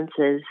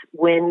recurrences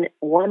when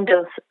one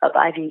dose of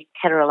IV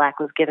ketorolac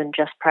was given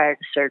just prior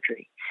to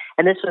surgery.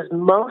 And this was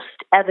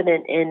most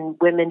evident in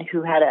women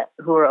who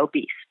were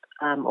obese.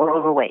 Or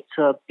overweight.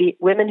 So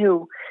women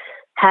who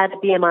had a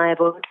BMI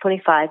of over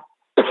 25,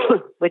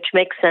 which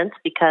makes sense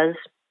because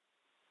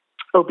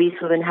obese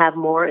women have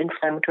more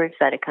inflammatory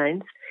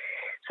cytokines,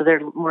 so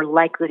they're more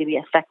likely to be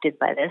affected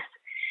by this,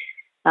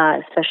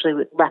 especially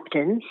with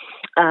leptin.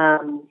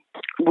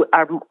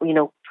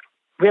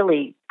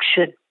 Really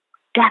should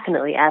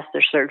definitely ask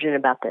their surgeon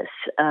about this.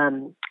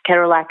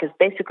 Ketorolac is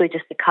basically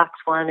just a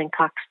COX-1 and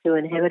COX-2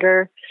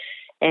 inhibitor,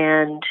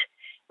 and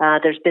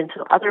there's been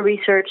some other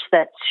research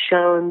that's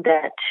shown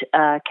that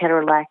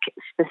ketorolac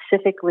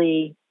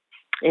specifically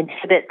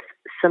inhibits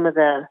some of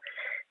the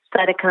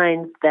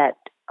cytokines that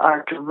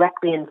are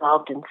directly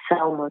involved in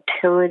cell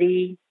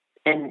motility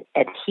and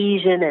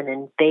adhesion and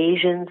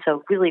invasion,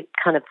 so really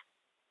kind of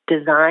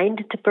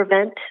designed to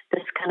prevent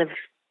this kind of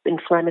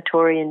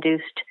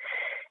inflammatory-induced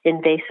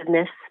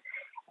invasiveness.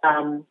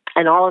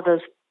 And all of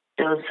those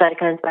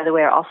cytokines, by the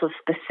way, are also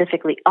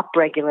specifically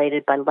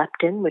upregulated by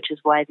leptin, which is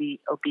why the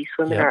obese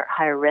women are at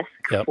higher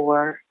risk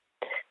for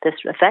this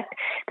effect.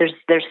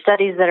 There's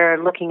studies that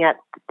are looking at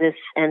this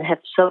and have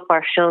so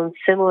far shown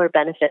similar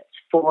benefits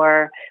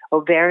for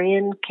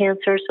ovarian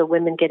cancer. So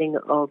women getting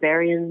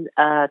ovarian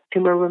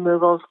tumor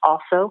removals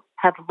also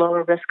have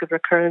lower risk of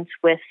recurrence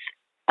with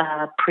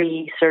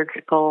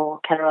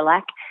pre-surgical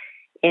ketorolac,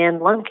 and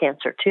lung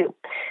cancer too.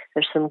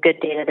 There's some good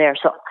data there.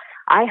 So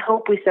I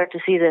hope we start to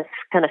see this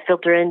kind of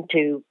filter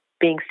into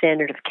being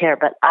standard of care.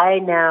 But I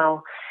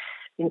now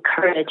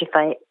encourage, if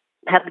I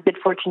have the good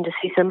fortune to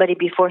see somebody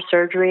before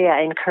surgery,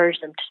 I encourage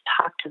them to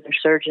talk to their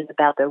surgeon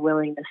about their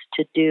willingness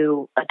to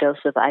do a dose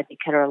of IV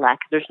ketorolac.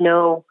 There's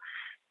no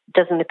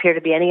doesn't appear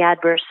to be any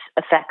adverse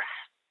effects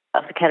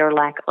of the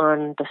ketorolac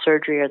on the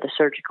surgery or the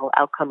surgical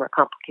outcome or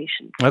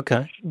complications.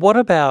 Okay. What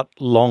about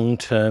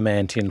long-term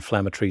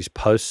anti-inflammatories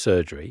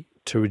post-surgery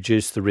to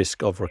reduce the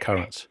risk of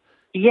recurrence?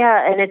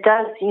 Yeah, and it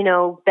does,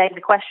 beg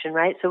the question,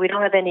 right? So we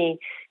don't have any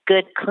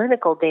good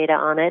clinical data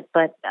on it,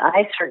 but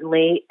I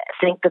certainly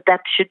think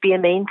that should be a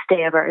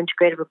mainstay of our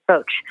integrative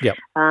approach. Yep.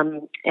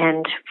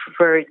 And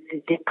for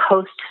the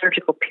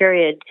post-surgical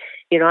period,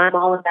 I'm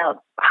all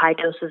about high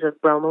doses of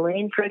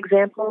bromelain, for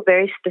example,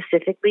 very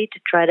specifically to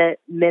try to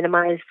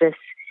minimize this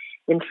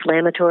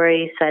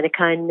inflammatory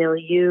cytokine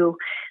milieu.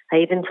 I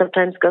even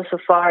sometimes go so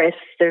far, if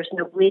there's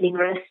no bleeding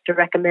risk, to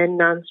recommend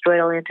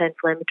non-steroidal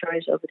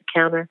anti-inflammatories over the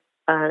counter,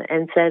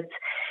 NSAIDs,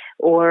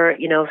 or,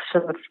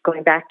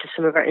 going back to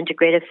some of our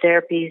integrative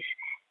therapies,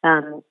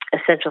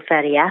 essential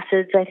fatty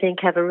acids, I think,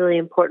 have a really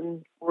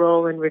important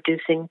role in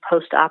reducing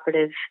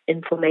post-operative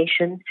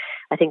inflammation.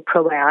 I think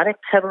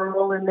probiotics have a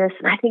role in this,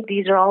 and I think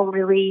these are all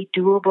really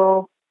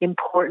doable,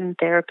 important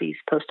therapies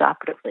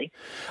post-operatively.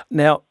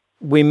 Now,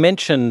 we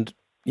mentioned,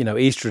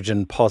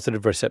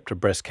 estrogen-positive receptor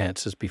breast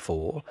cancers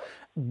before.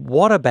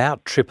 What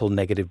about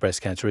triple-negative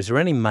breast cancer? Is there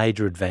any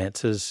major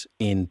advances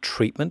in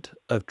treatment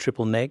of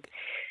triple-neg?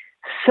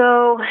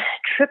 So,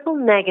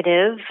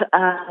 triple-negative,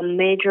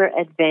 major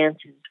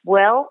advances.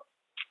 Well,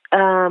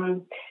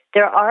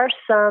 there are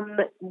some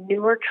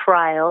newer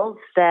trials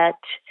that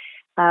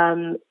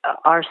some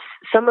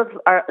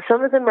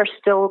of them are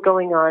still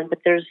going on, but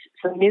there's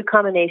some new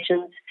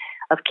combinations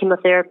of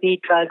chemotherapy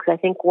drugs. I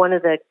think one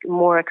of the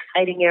more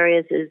exciting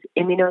areas is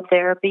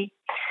immunotherapy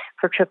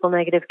for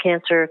triple-negative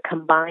cancer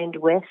combined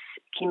with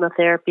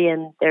chemotherapy,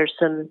 and there's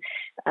some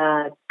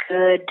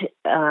good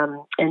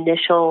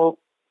initial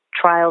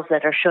trials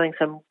that are showing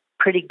some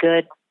pretty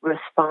good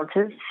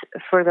responses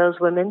for those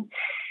women.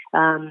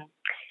 And,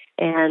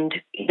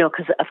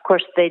 because of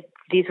course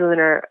these women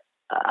are,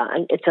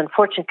 it's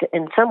unfortunate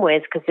in some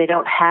ways because they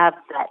don't have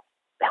that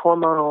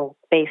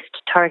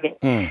hormonal-based target.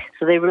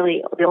 So the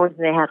only thing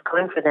they have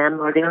going for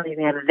them, or the only thing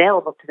they have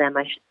available to them,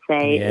 I should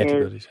say,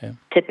 is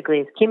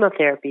typically is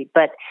chemotherapy.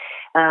 But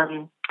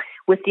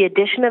with the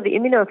addition of the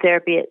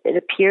immunotherapy, it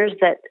appears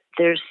that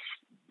there's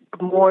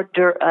more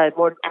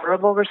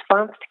durable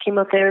response to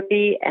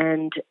chemotherapy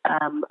and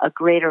a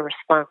greater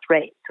response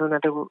rate. So in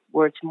other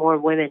words, more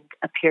women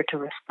appear to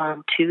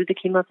respond to the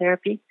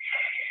chemotherapy.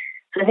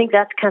 So I think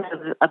that's kind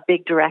of a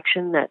big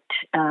direction that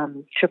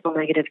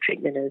triple-negative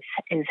treatment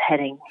is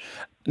heading.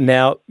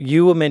 Now,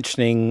 you were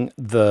mentioning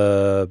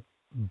the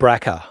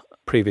BRCA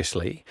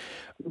previously.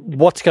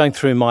 What's going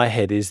through my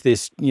head is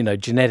this,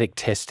 genetic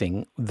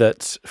testing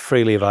that's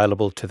freely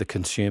available to the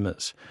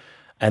consumers.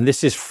 And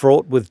this is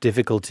fraught with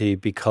difficulty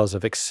because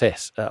of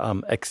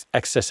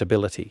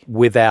accessibility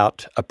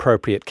without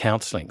appropriate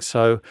counselling.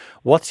 So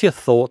what's your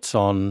thoughts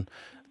on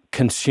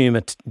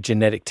consumer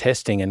genetic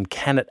testing, and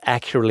can it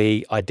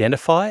accurately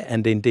identify,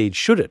 and indeed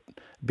should it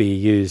be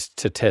used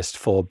to test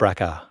for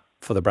BRCA,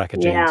 for the BRCA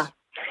genes? Yeah.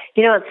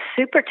 It's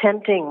super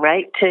tempting,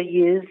 right, to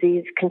use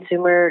these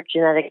consumer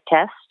genetic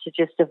tests to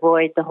just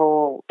avoid the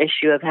whole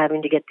issue of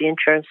having to get the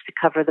insurance to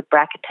cover the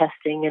BRCA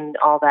testing and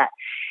all that.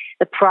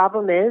 The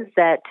problem is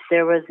that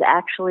there was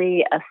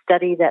actually a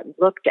study that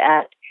looked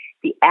at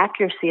the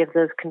accuracy of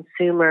those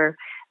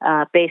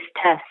consumer-based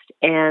tests,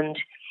 and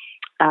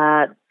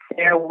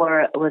there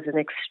was an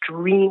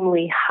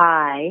extremely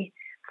high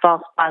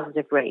false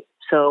positive rate.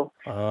 So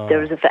there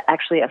was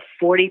actually a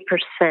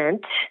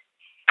 40%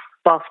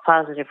 false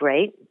positive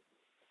rate.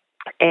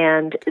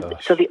 And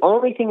so the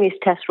only thing these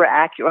tests were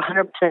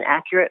 100%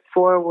 accurate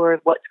for were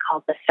what's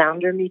called the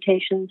founder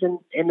mutations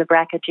in the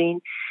BRCA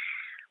gene.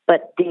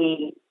 But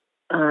the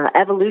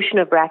evolution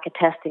of BRCA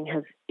testing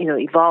has,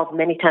 evolved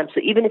many times.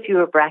 So even if you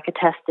were BRCA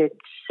tested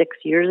 6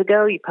 years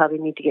ago, you probably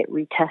need to get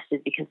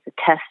retested because the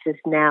test is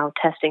now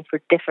testing for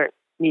different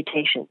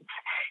mutations.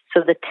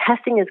 So the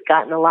testing has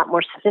gotten a lot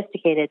more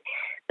sophisticated,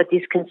 but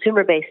these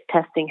consumer-based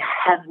testing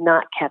have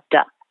not kept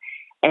up.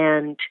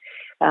 And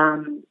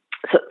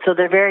so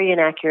they're very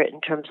inaccurate in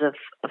terms of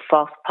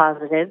false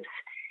positives.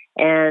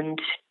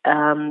 And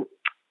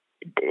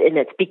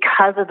it's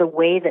because of the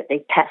way that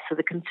they test. So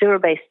the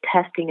consumer-based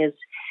testing is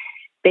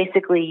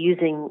basically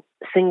using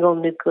single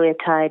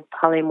nucleotide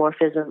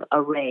polymorphism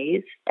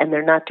arrays, and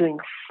they're not doing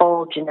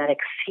full genetic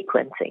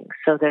sequencing.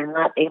 So they're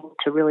not able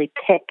to really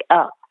pick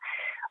up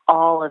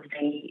all of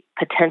the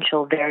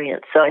potential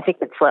variants. So I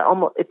think it's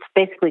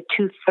basically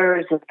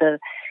 2/3 of the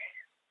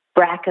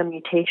BRCA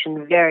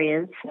mutation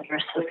variants that are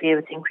associated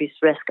with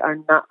increased risk are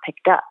not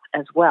picked up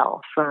as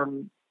well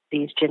from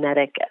these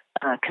genetic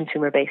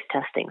consumer-based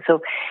testing.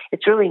 So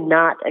it's really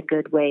not a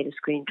good way to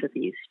screen for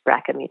these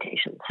BRCA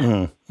mutations.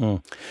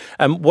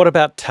 What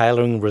about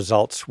tailoring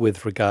results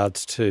with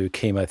regards to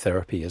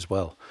chemotherapy as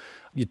well?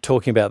 You're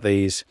talking about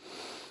these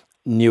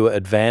newer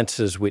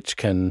advances which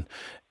can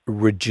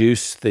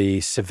reduce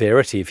the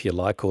severity, if you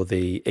like, or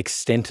the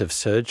extent of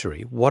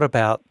surgery. What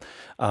about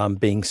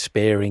being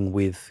sparing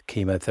with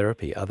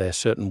chemotherapy? Are there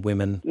certain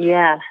women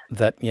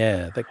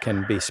that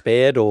can be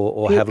spared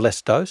or have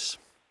less dose?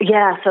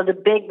 Yeah, so the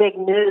big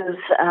news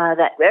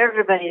that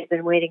everybody's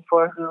been waiting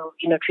for who,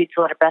 treats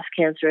a lot of breast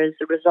cancer is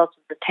the results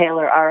of the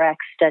Taylor RX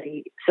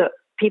study. So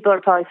people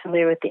are probably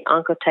familiar with the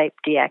Oncotype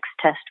DX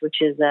test, which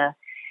is a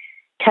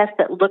test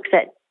that looks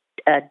at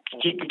the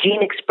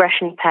gene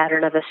expression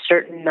pattern of a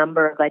certain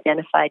number of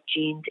identified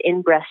genes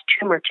in breast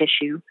tumor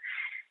tissue.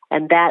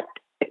 And that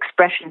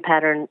expression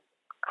pattern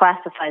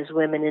classifies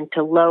women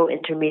into low,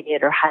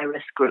 intermediate, or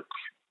high-risk groups.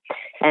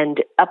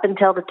 And up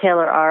until the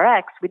Taylor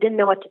RX, we didn't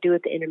know what to do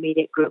with the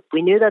intermediate group.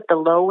 We knew that the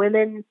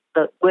women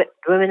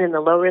in the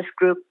low-risk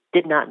group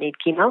did not need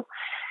chemo,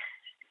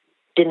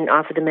 didn't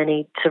offer them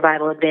any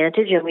survival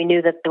advantage, and we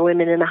knew that the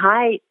women in the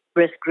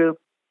high-risk group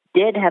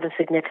did have a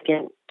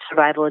significant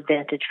survival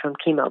advantage from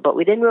chemo. But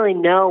we didn't really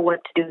know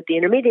what to do with the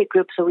intermediate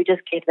group, so we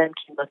just gave them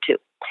chemo too.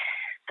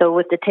 So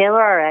with the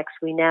Taylor RX,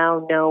 we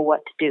now know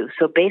what to do.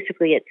 So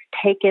basically, it's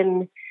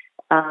taken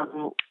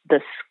the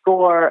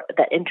score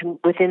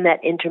within that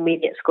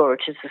intermediate score,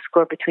 which is the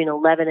score between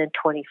 11 and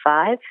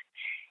 25,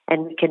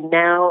 and we can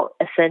now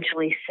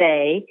essentially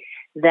say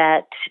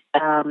that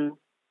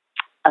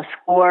a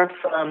score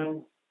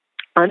from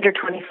under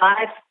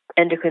 25,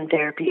 endocrine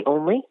therapy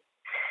only.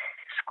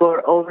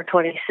 Score over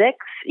 26,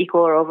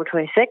 equal or over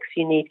 26,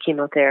 you need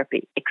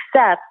chemotherapy,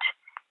 except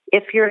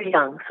if you're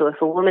young. So if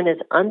a woman is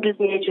under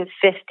the age of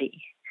 50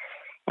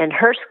 and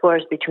her score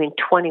is between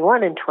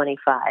 21 and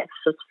 25,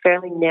 so it's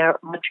fairly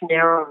much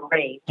narrower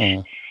range,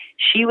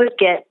 she would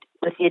get,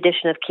 with the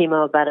addition of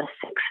chemo, about a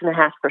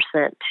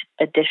 6.5%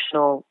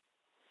 additional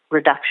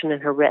reduction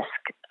in her risk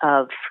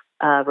of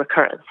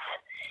recurrence.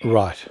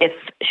 Right. If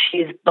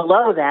she's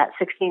below that,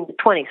 16 to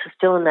 20, so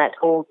still in that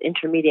old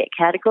intermediate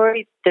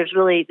category, there's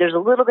a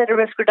little bit of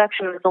risk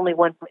reduction, but it's only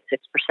 1.6%,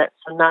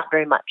 so not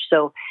very much.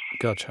 So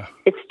gotcha.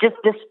 It's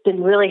just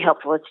been really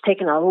helpful. It's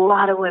taken a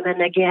lot of women,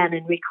 again,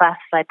 and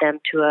reclassified them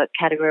to a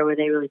category where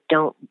they really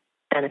don't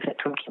benefit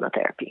from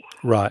chemotherapy.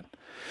 Right.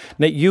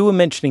 Now, you were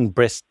mentioning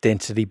breast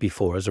density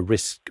before as a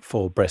risk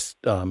for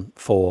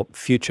for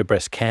future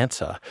breast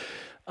cancer.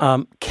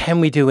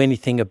 Can we do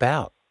anything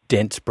about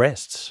dense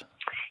breasts?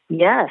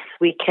 Yes,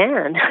 we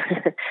can.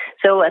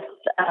 So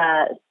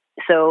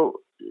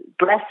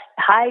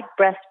high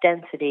breast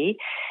density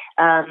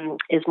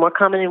is more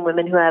common in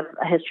women who have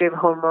a history of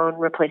hormone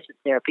replacement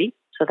therapy.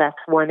 So that's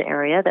one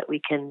area that we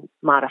can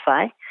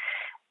modify.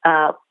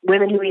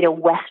 Women who eat a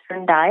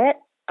Western diet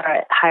are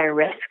at higher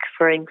risk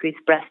for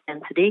increased breast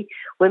density.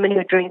 Women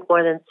who drink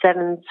more than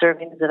 7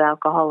 servings of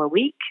alcohol a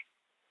week,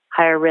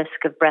 higher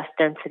risk of breast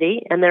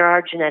density, and there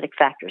are genetic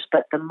factors.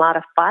 But the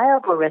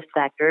modifiable risk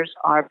factors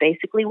are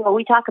basically what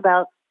we talk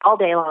about all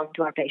day long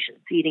to our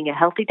patients: eating a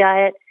healthy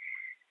diet,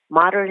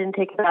 moderate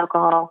intake of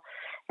alcohol,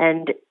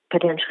 and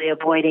potentially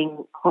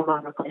avoiding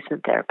hormone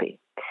replacement therapy.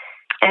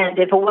 And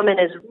if a woman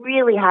is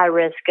really high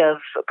risk she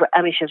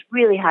has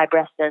really high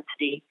breast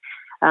density,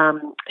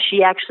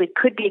 she actually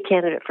could be a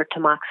candidate for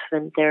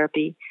tamoxifen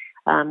therapy.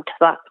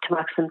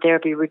 Tamoxifen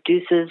therapy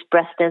reduces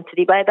breast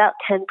density by about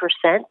 10%,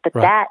 but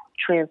right. That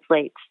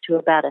translates to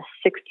about a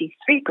 63%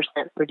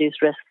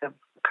 reduced risk of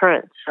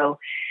recurrence. So,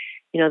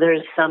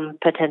 there's some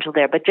potential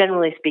there. But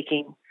generally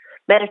speaking,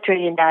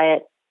 Mediterranean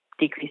diet,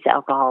 decreased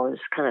alcohol is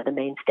kind of the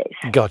mainstays.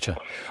 Gotcha.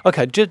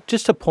 Okay,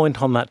 just a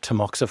point on that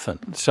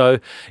tamoxifen. So,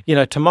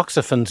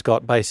 tamoxifen's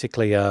got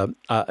basically a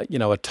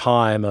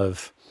time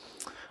of,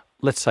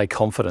 let's say,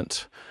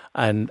 confidence.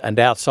 And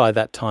outside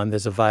that time,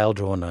 there's a veil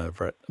drawn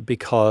over it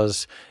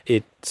because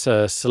it's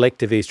a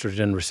selective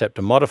estrogen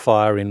receptor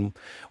modifier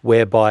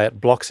whereby it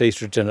blocks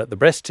estrogen at the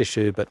breast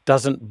tissue but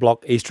doesn't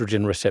block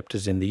estrogen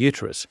receptors in the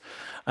uterus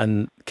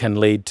and can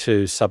lead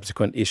to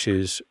subsequent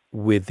issues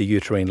with the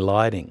uterine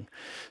lining.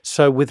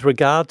 So with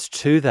regards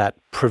to that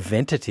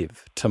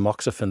preventative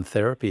tamoxifen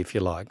therapy, if you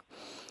like,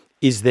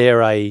 is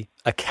there a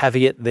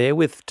caveat there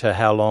to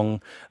how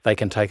long they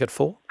can take it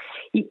for?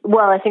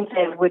 Well, I think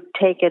they would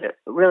take it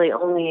really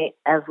only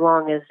as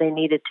long as they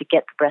needed to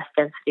get the breast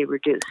density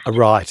reduced.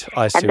 Right,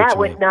 I see. And that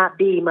would not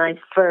be my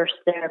first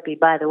therapy,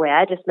 by the way.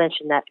 I just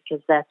mentioned that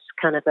because that's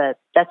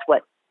that's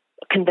what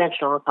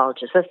conventional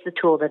oncologists, that's the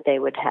tool that they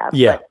would have.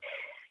 Yeah.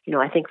 But,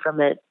 I think from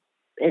an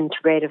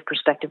integrative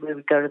perspective, we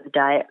would go to the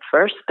diet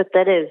first, but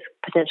that is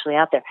potentially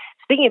out there.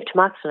 Speaking of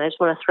tamoxifen, I just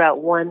want to throw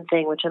out one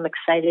thing, which I'm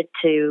excited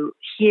to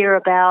hear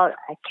about.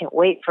 I can't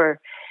wait for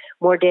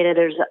more data.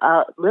 There's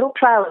a little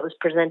trial that was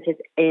presented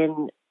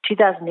in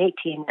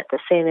 2018 at the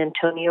San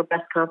Antonio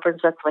Breast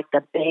Conference. That's like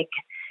the big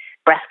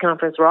breast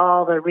conference where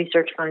all the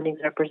research findings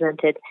are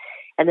presented.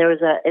 And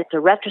it's a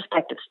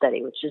retrospective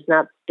study, which is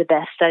not the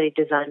best study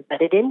design,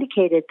 but it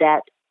indicated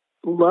that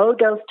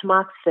low-dose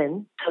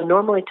tamoxifen, so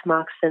normally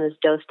tamoxifen is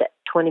dosed at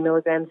 20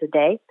 milligrams a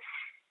day.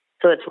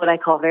 So it's what I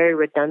call very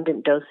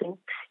redundant dosing.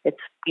 It's,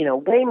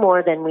 way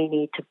more than we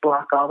need to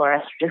block all our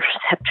estrogen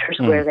receptors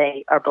where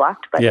they are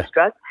blocked by this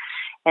drug.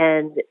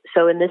 And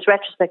so in this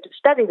retrospective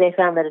study, they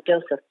found that a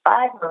dose of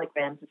 5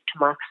 milligrams of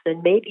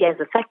tamoxifen may be as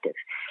effective,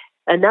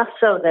 enough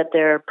so that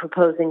they're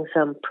proposing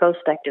some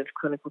prospective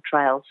clinical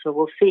trials. So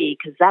we'll see,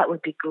 because that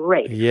would be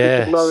great.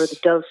 Yes. If we could lower the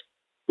dose,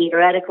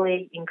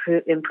 theoretically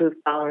improve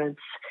tolerance,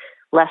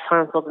 less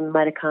harmful than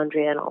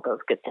mitochondria and all those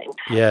good things.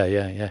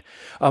 Yeah.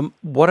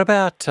 What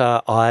about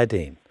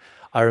iodine?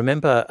 I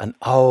remember an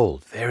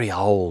very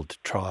old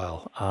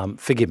trial,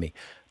 forgive me,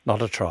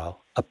 not a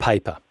trial, a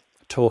paper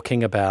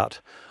talking about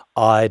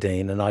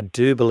iodine, and I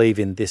do believe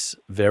in this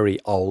very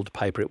old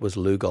paper it was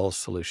Lugol's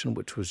solution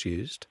which was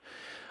used,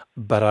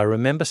 but I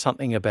remember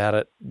something about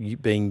it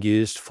being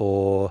used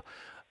for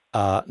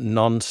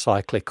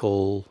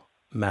non-cyclical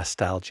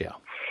mastalgia.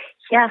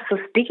 Yeah, so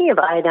speaking of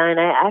iodine,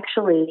 I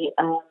actually,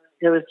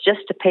 there was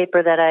just a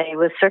paper that I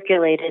was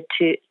circulated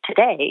to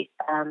today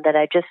that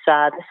I just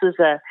saw. This was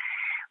a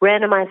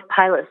randomized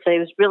pilot study. It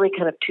was really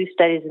kind of two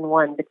studies in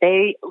one, but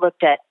they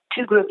looked at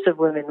two groups of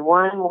women.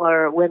 One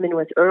were women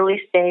with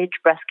early stage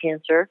breast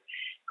cancer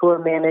who were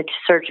managed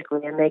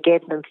surgically, and they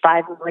gave them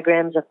 5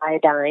 milligrams of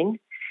iodine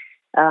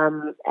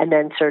and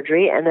then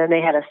surgery. And then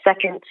they had a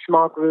second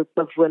small group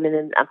of women,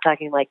 and I'm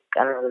talking like,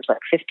 I don't know, there's like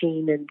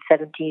 15 and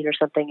 17 or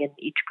something in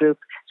each group,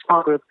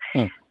 small group,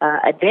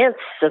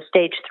 advanced, so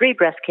stage 3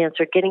 breast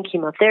cancer, getting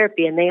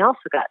chemotherapy, and they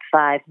also got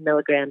 5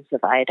 milligrams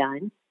of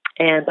iodine.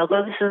 And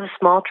although this is a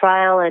small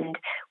trial and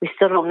we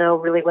still don't know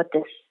really what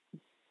this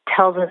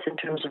tells us in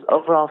terms of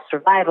overall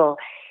survival,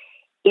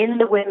 in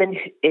the women,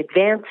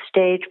 advanced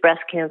stage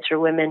breast cancer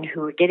women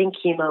who were getting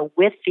chemo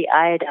with the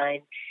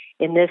iodine,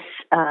 in this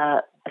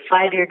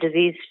 5-year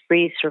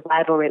disease-free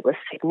survival rate was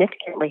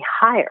significantly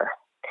higher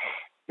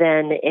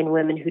than in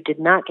women who did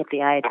not get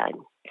the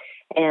iodine.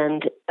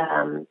 And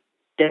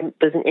there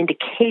was an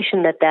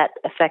indication that that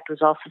effect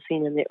was also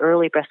seen in the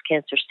early breast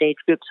cancer stage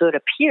group. So it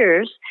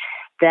appears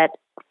that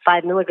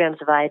 5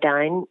 milligrams of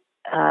iodine,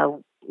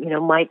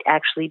 might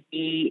actually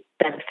be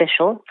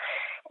beneficial.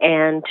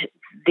 And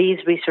these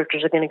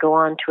researchers are going to go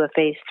on to a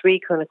phase 3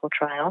 clinical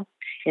trial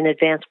in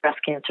advanced breast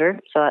cancer.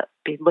 So I'll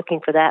be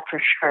looking for that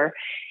for sure.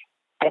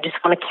 I just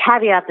want to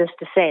caveat this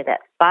to say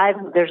that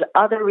there's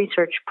other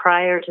research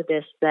prior to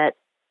this that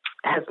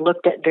has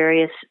looked at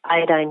various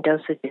iodine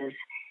dosages.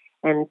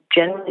 And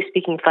generally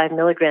speaking, 5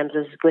 milligrams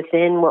is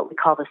within what we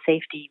call the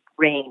safety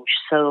range.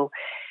 So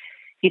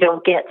you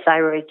don't get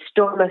thyroid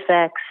storm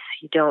effects.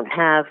 You don't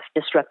have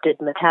disrupted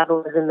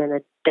metabolism in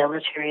a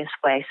deleterious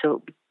way. So it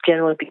would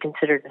generally be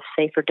considered a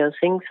safer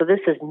dosing. So this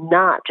is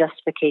not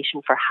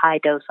justification for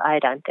high-dose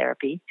iodine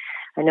therapy.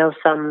 I know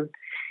some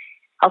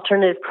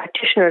alternative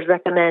practitioners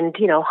recommend,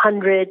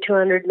 100,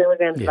 200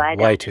 milligrams of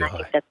iodine. Way too high.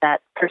 I think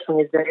that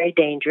personally is very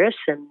dangerous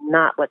and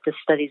not what this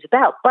study's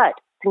about. But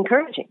it's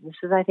encouraging. This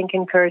is, I think,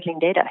 encouraging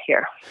data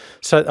here.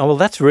 So, well,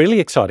 that's really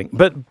exciting.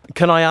 But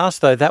can I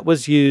ask, though, that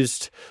was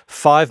used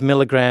 5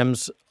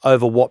 milligrams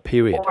over what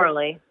period?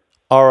 Orally?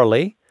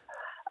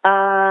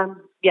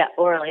 Yeah,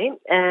 orally.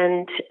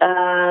 And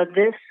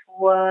this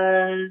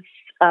was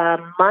a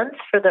month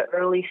for the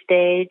early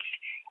stage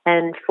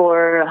and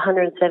for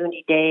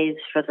 170 days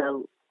for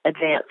the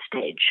advanced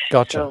stage.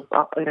 Gotcha.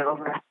 So,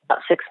 over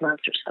about 6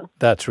 months or so.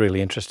 That's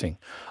really interesting.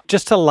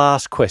 Just a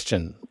last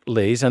question,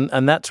 Lise,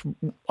 and that's,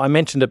 I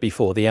mentioned it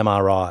before, the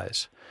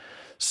MRIs.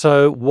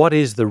 So what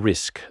is the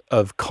risk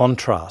of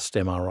contrast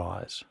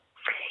MRIs?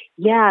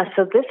 Yeah,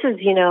 so this is,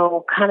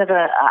 kind of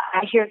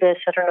I hear this,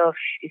 I don't know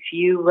if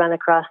you run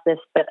across this,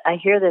 but I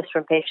hear this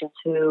from patients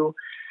who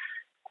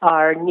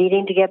are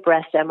needing to get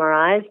breast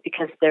MRIs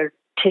because their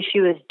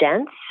tissue is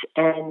dense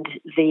and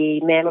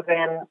the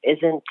mammogram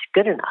isn't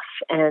good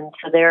enough. And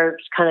so their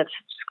kind of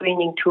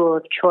screening tool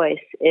of choice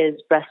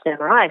is breast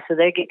MRI. So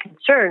they get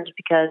concerned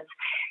because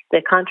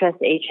the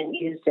contrast agent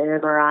used in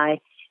MRI,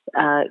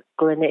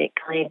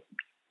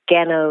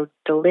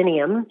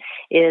 ganodilenium,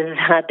 is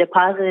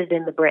deposited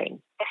in the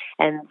brain.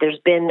 And there's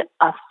been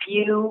a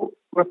few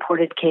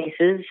reported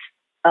cases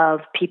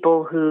of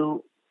people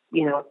who,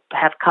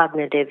 have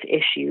cognitive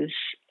issues,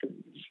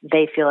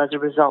 they feel, as a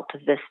result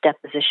of this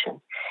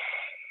deposition.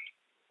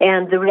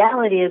 And the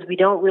reality is we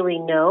don't really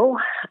know,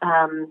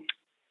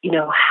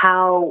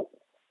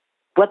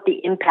 what the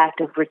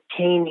impact of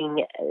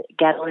retaining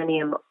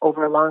gadolinium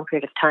over a long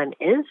period of time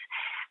is.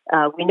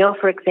 We know,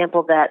 for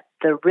example, that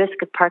the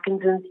risk of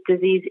Parkinson's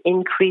disease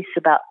increases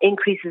about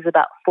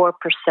 4%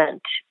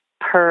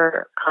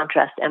 per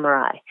contrast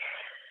MRI.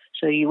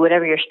 So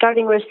whatever your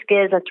starting risk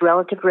is, that's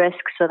relative risk.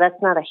 So that's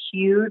not a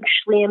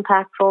hugely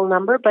impactful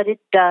number, but it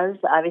does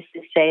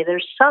obviously say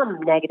there's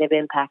some negative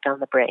impact on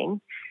the brain.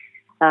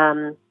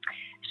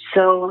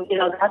 So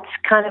that's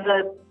kind of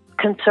a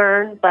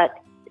concern, but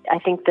I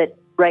think that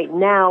right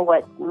now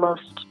what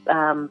most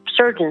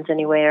surgeons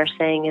anyway are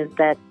saying is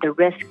that the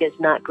risk is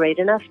not great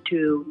enough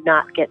to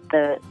not get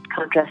the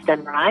contrast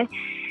MRI.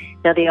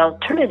 Now the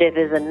alternative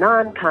is a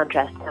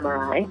non-contrast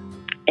MRI,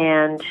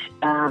 and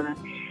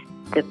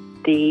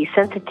the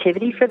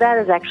sensitivity for that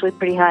is actually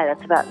pretty high.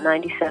 That's about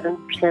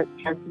 97%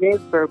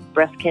 sensitive for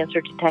breast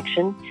cancer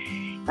detection.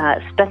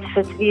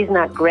 Specificity is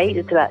not great.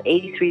 It's about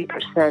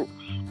 83%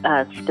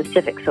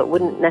 specific, so it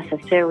wouldn't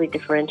necessarily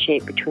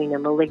differentiate between a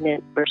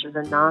malignant versus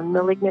a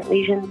non-malignant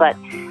lesion, but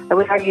I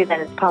would argue that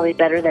it's probably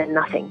better than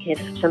nothing if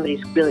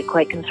somebody's really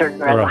quite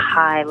concerned or has a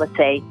high, let's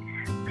say,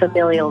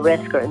 familial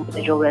risk or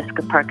individual risk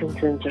of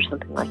Parkinson's or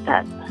something like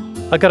that.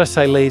 I got to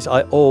say, Lise,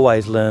 I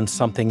always learn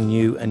something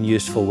new and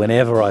useful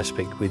whenever I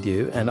speak with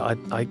you, and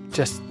I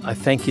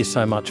thank you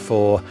so much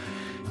for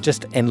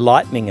just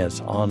enlightening us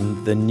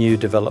on the new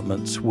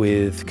developments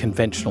with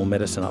conventional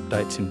medicine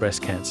updates in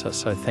breast cancer.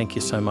 So thank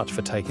you so much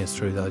for taking us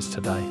through those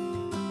today.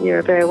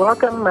 You're very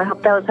welcome. I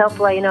hope that was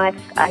helpful.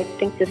 I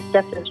think this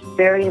stuff is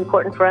very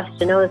important for us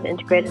to know as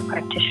integrated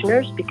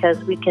practitioners,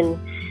 because we can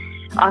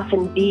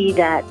often be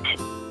that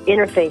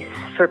interface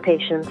for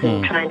patients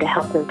and trying to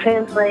help them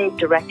translate,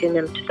 directing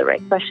them to the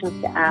right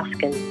questions to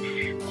ask.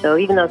 And so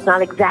even though it's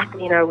not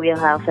exactly in our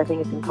wheelhouse, I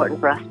think it's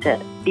important for us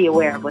to be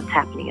aware of what's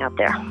happening out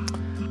there.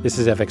 This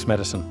is FX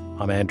Medicine.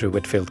 I'm Andrew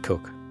Whitfield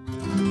Cook.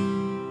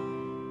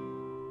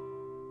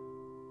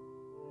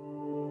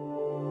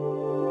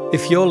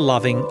 If you're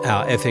loving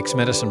our FX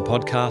Medicine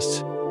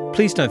podcasts,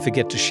 please don't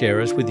forget to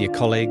share us with your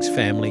colleagues,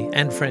 family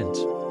and friends.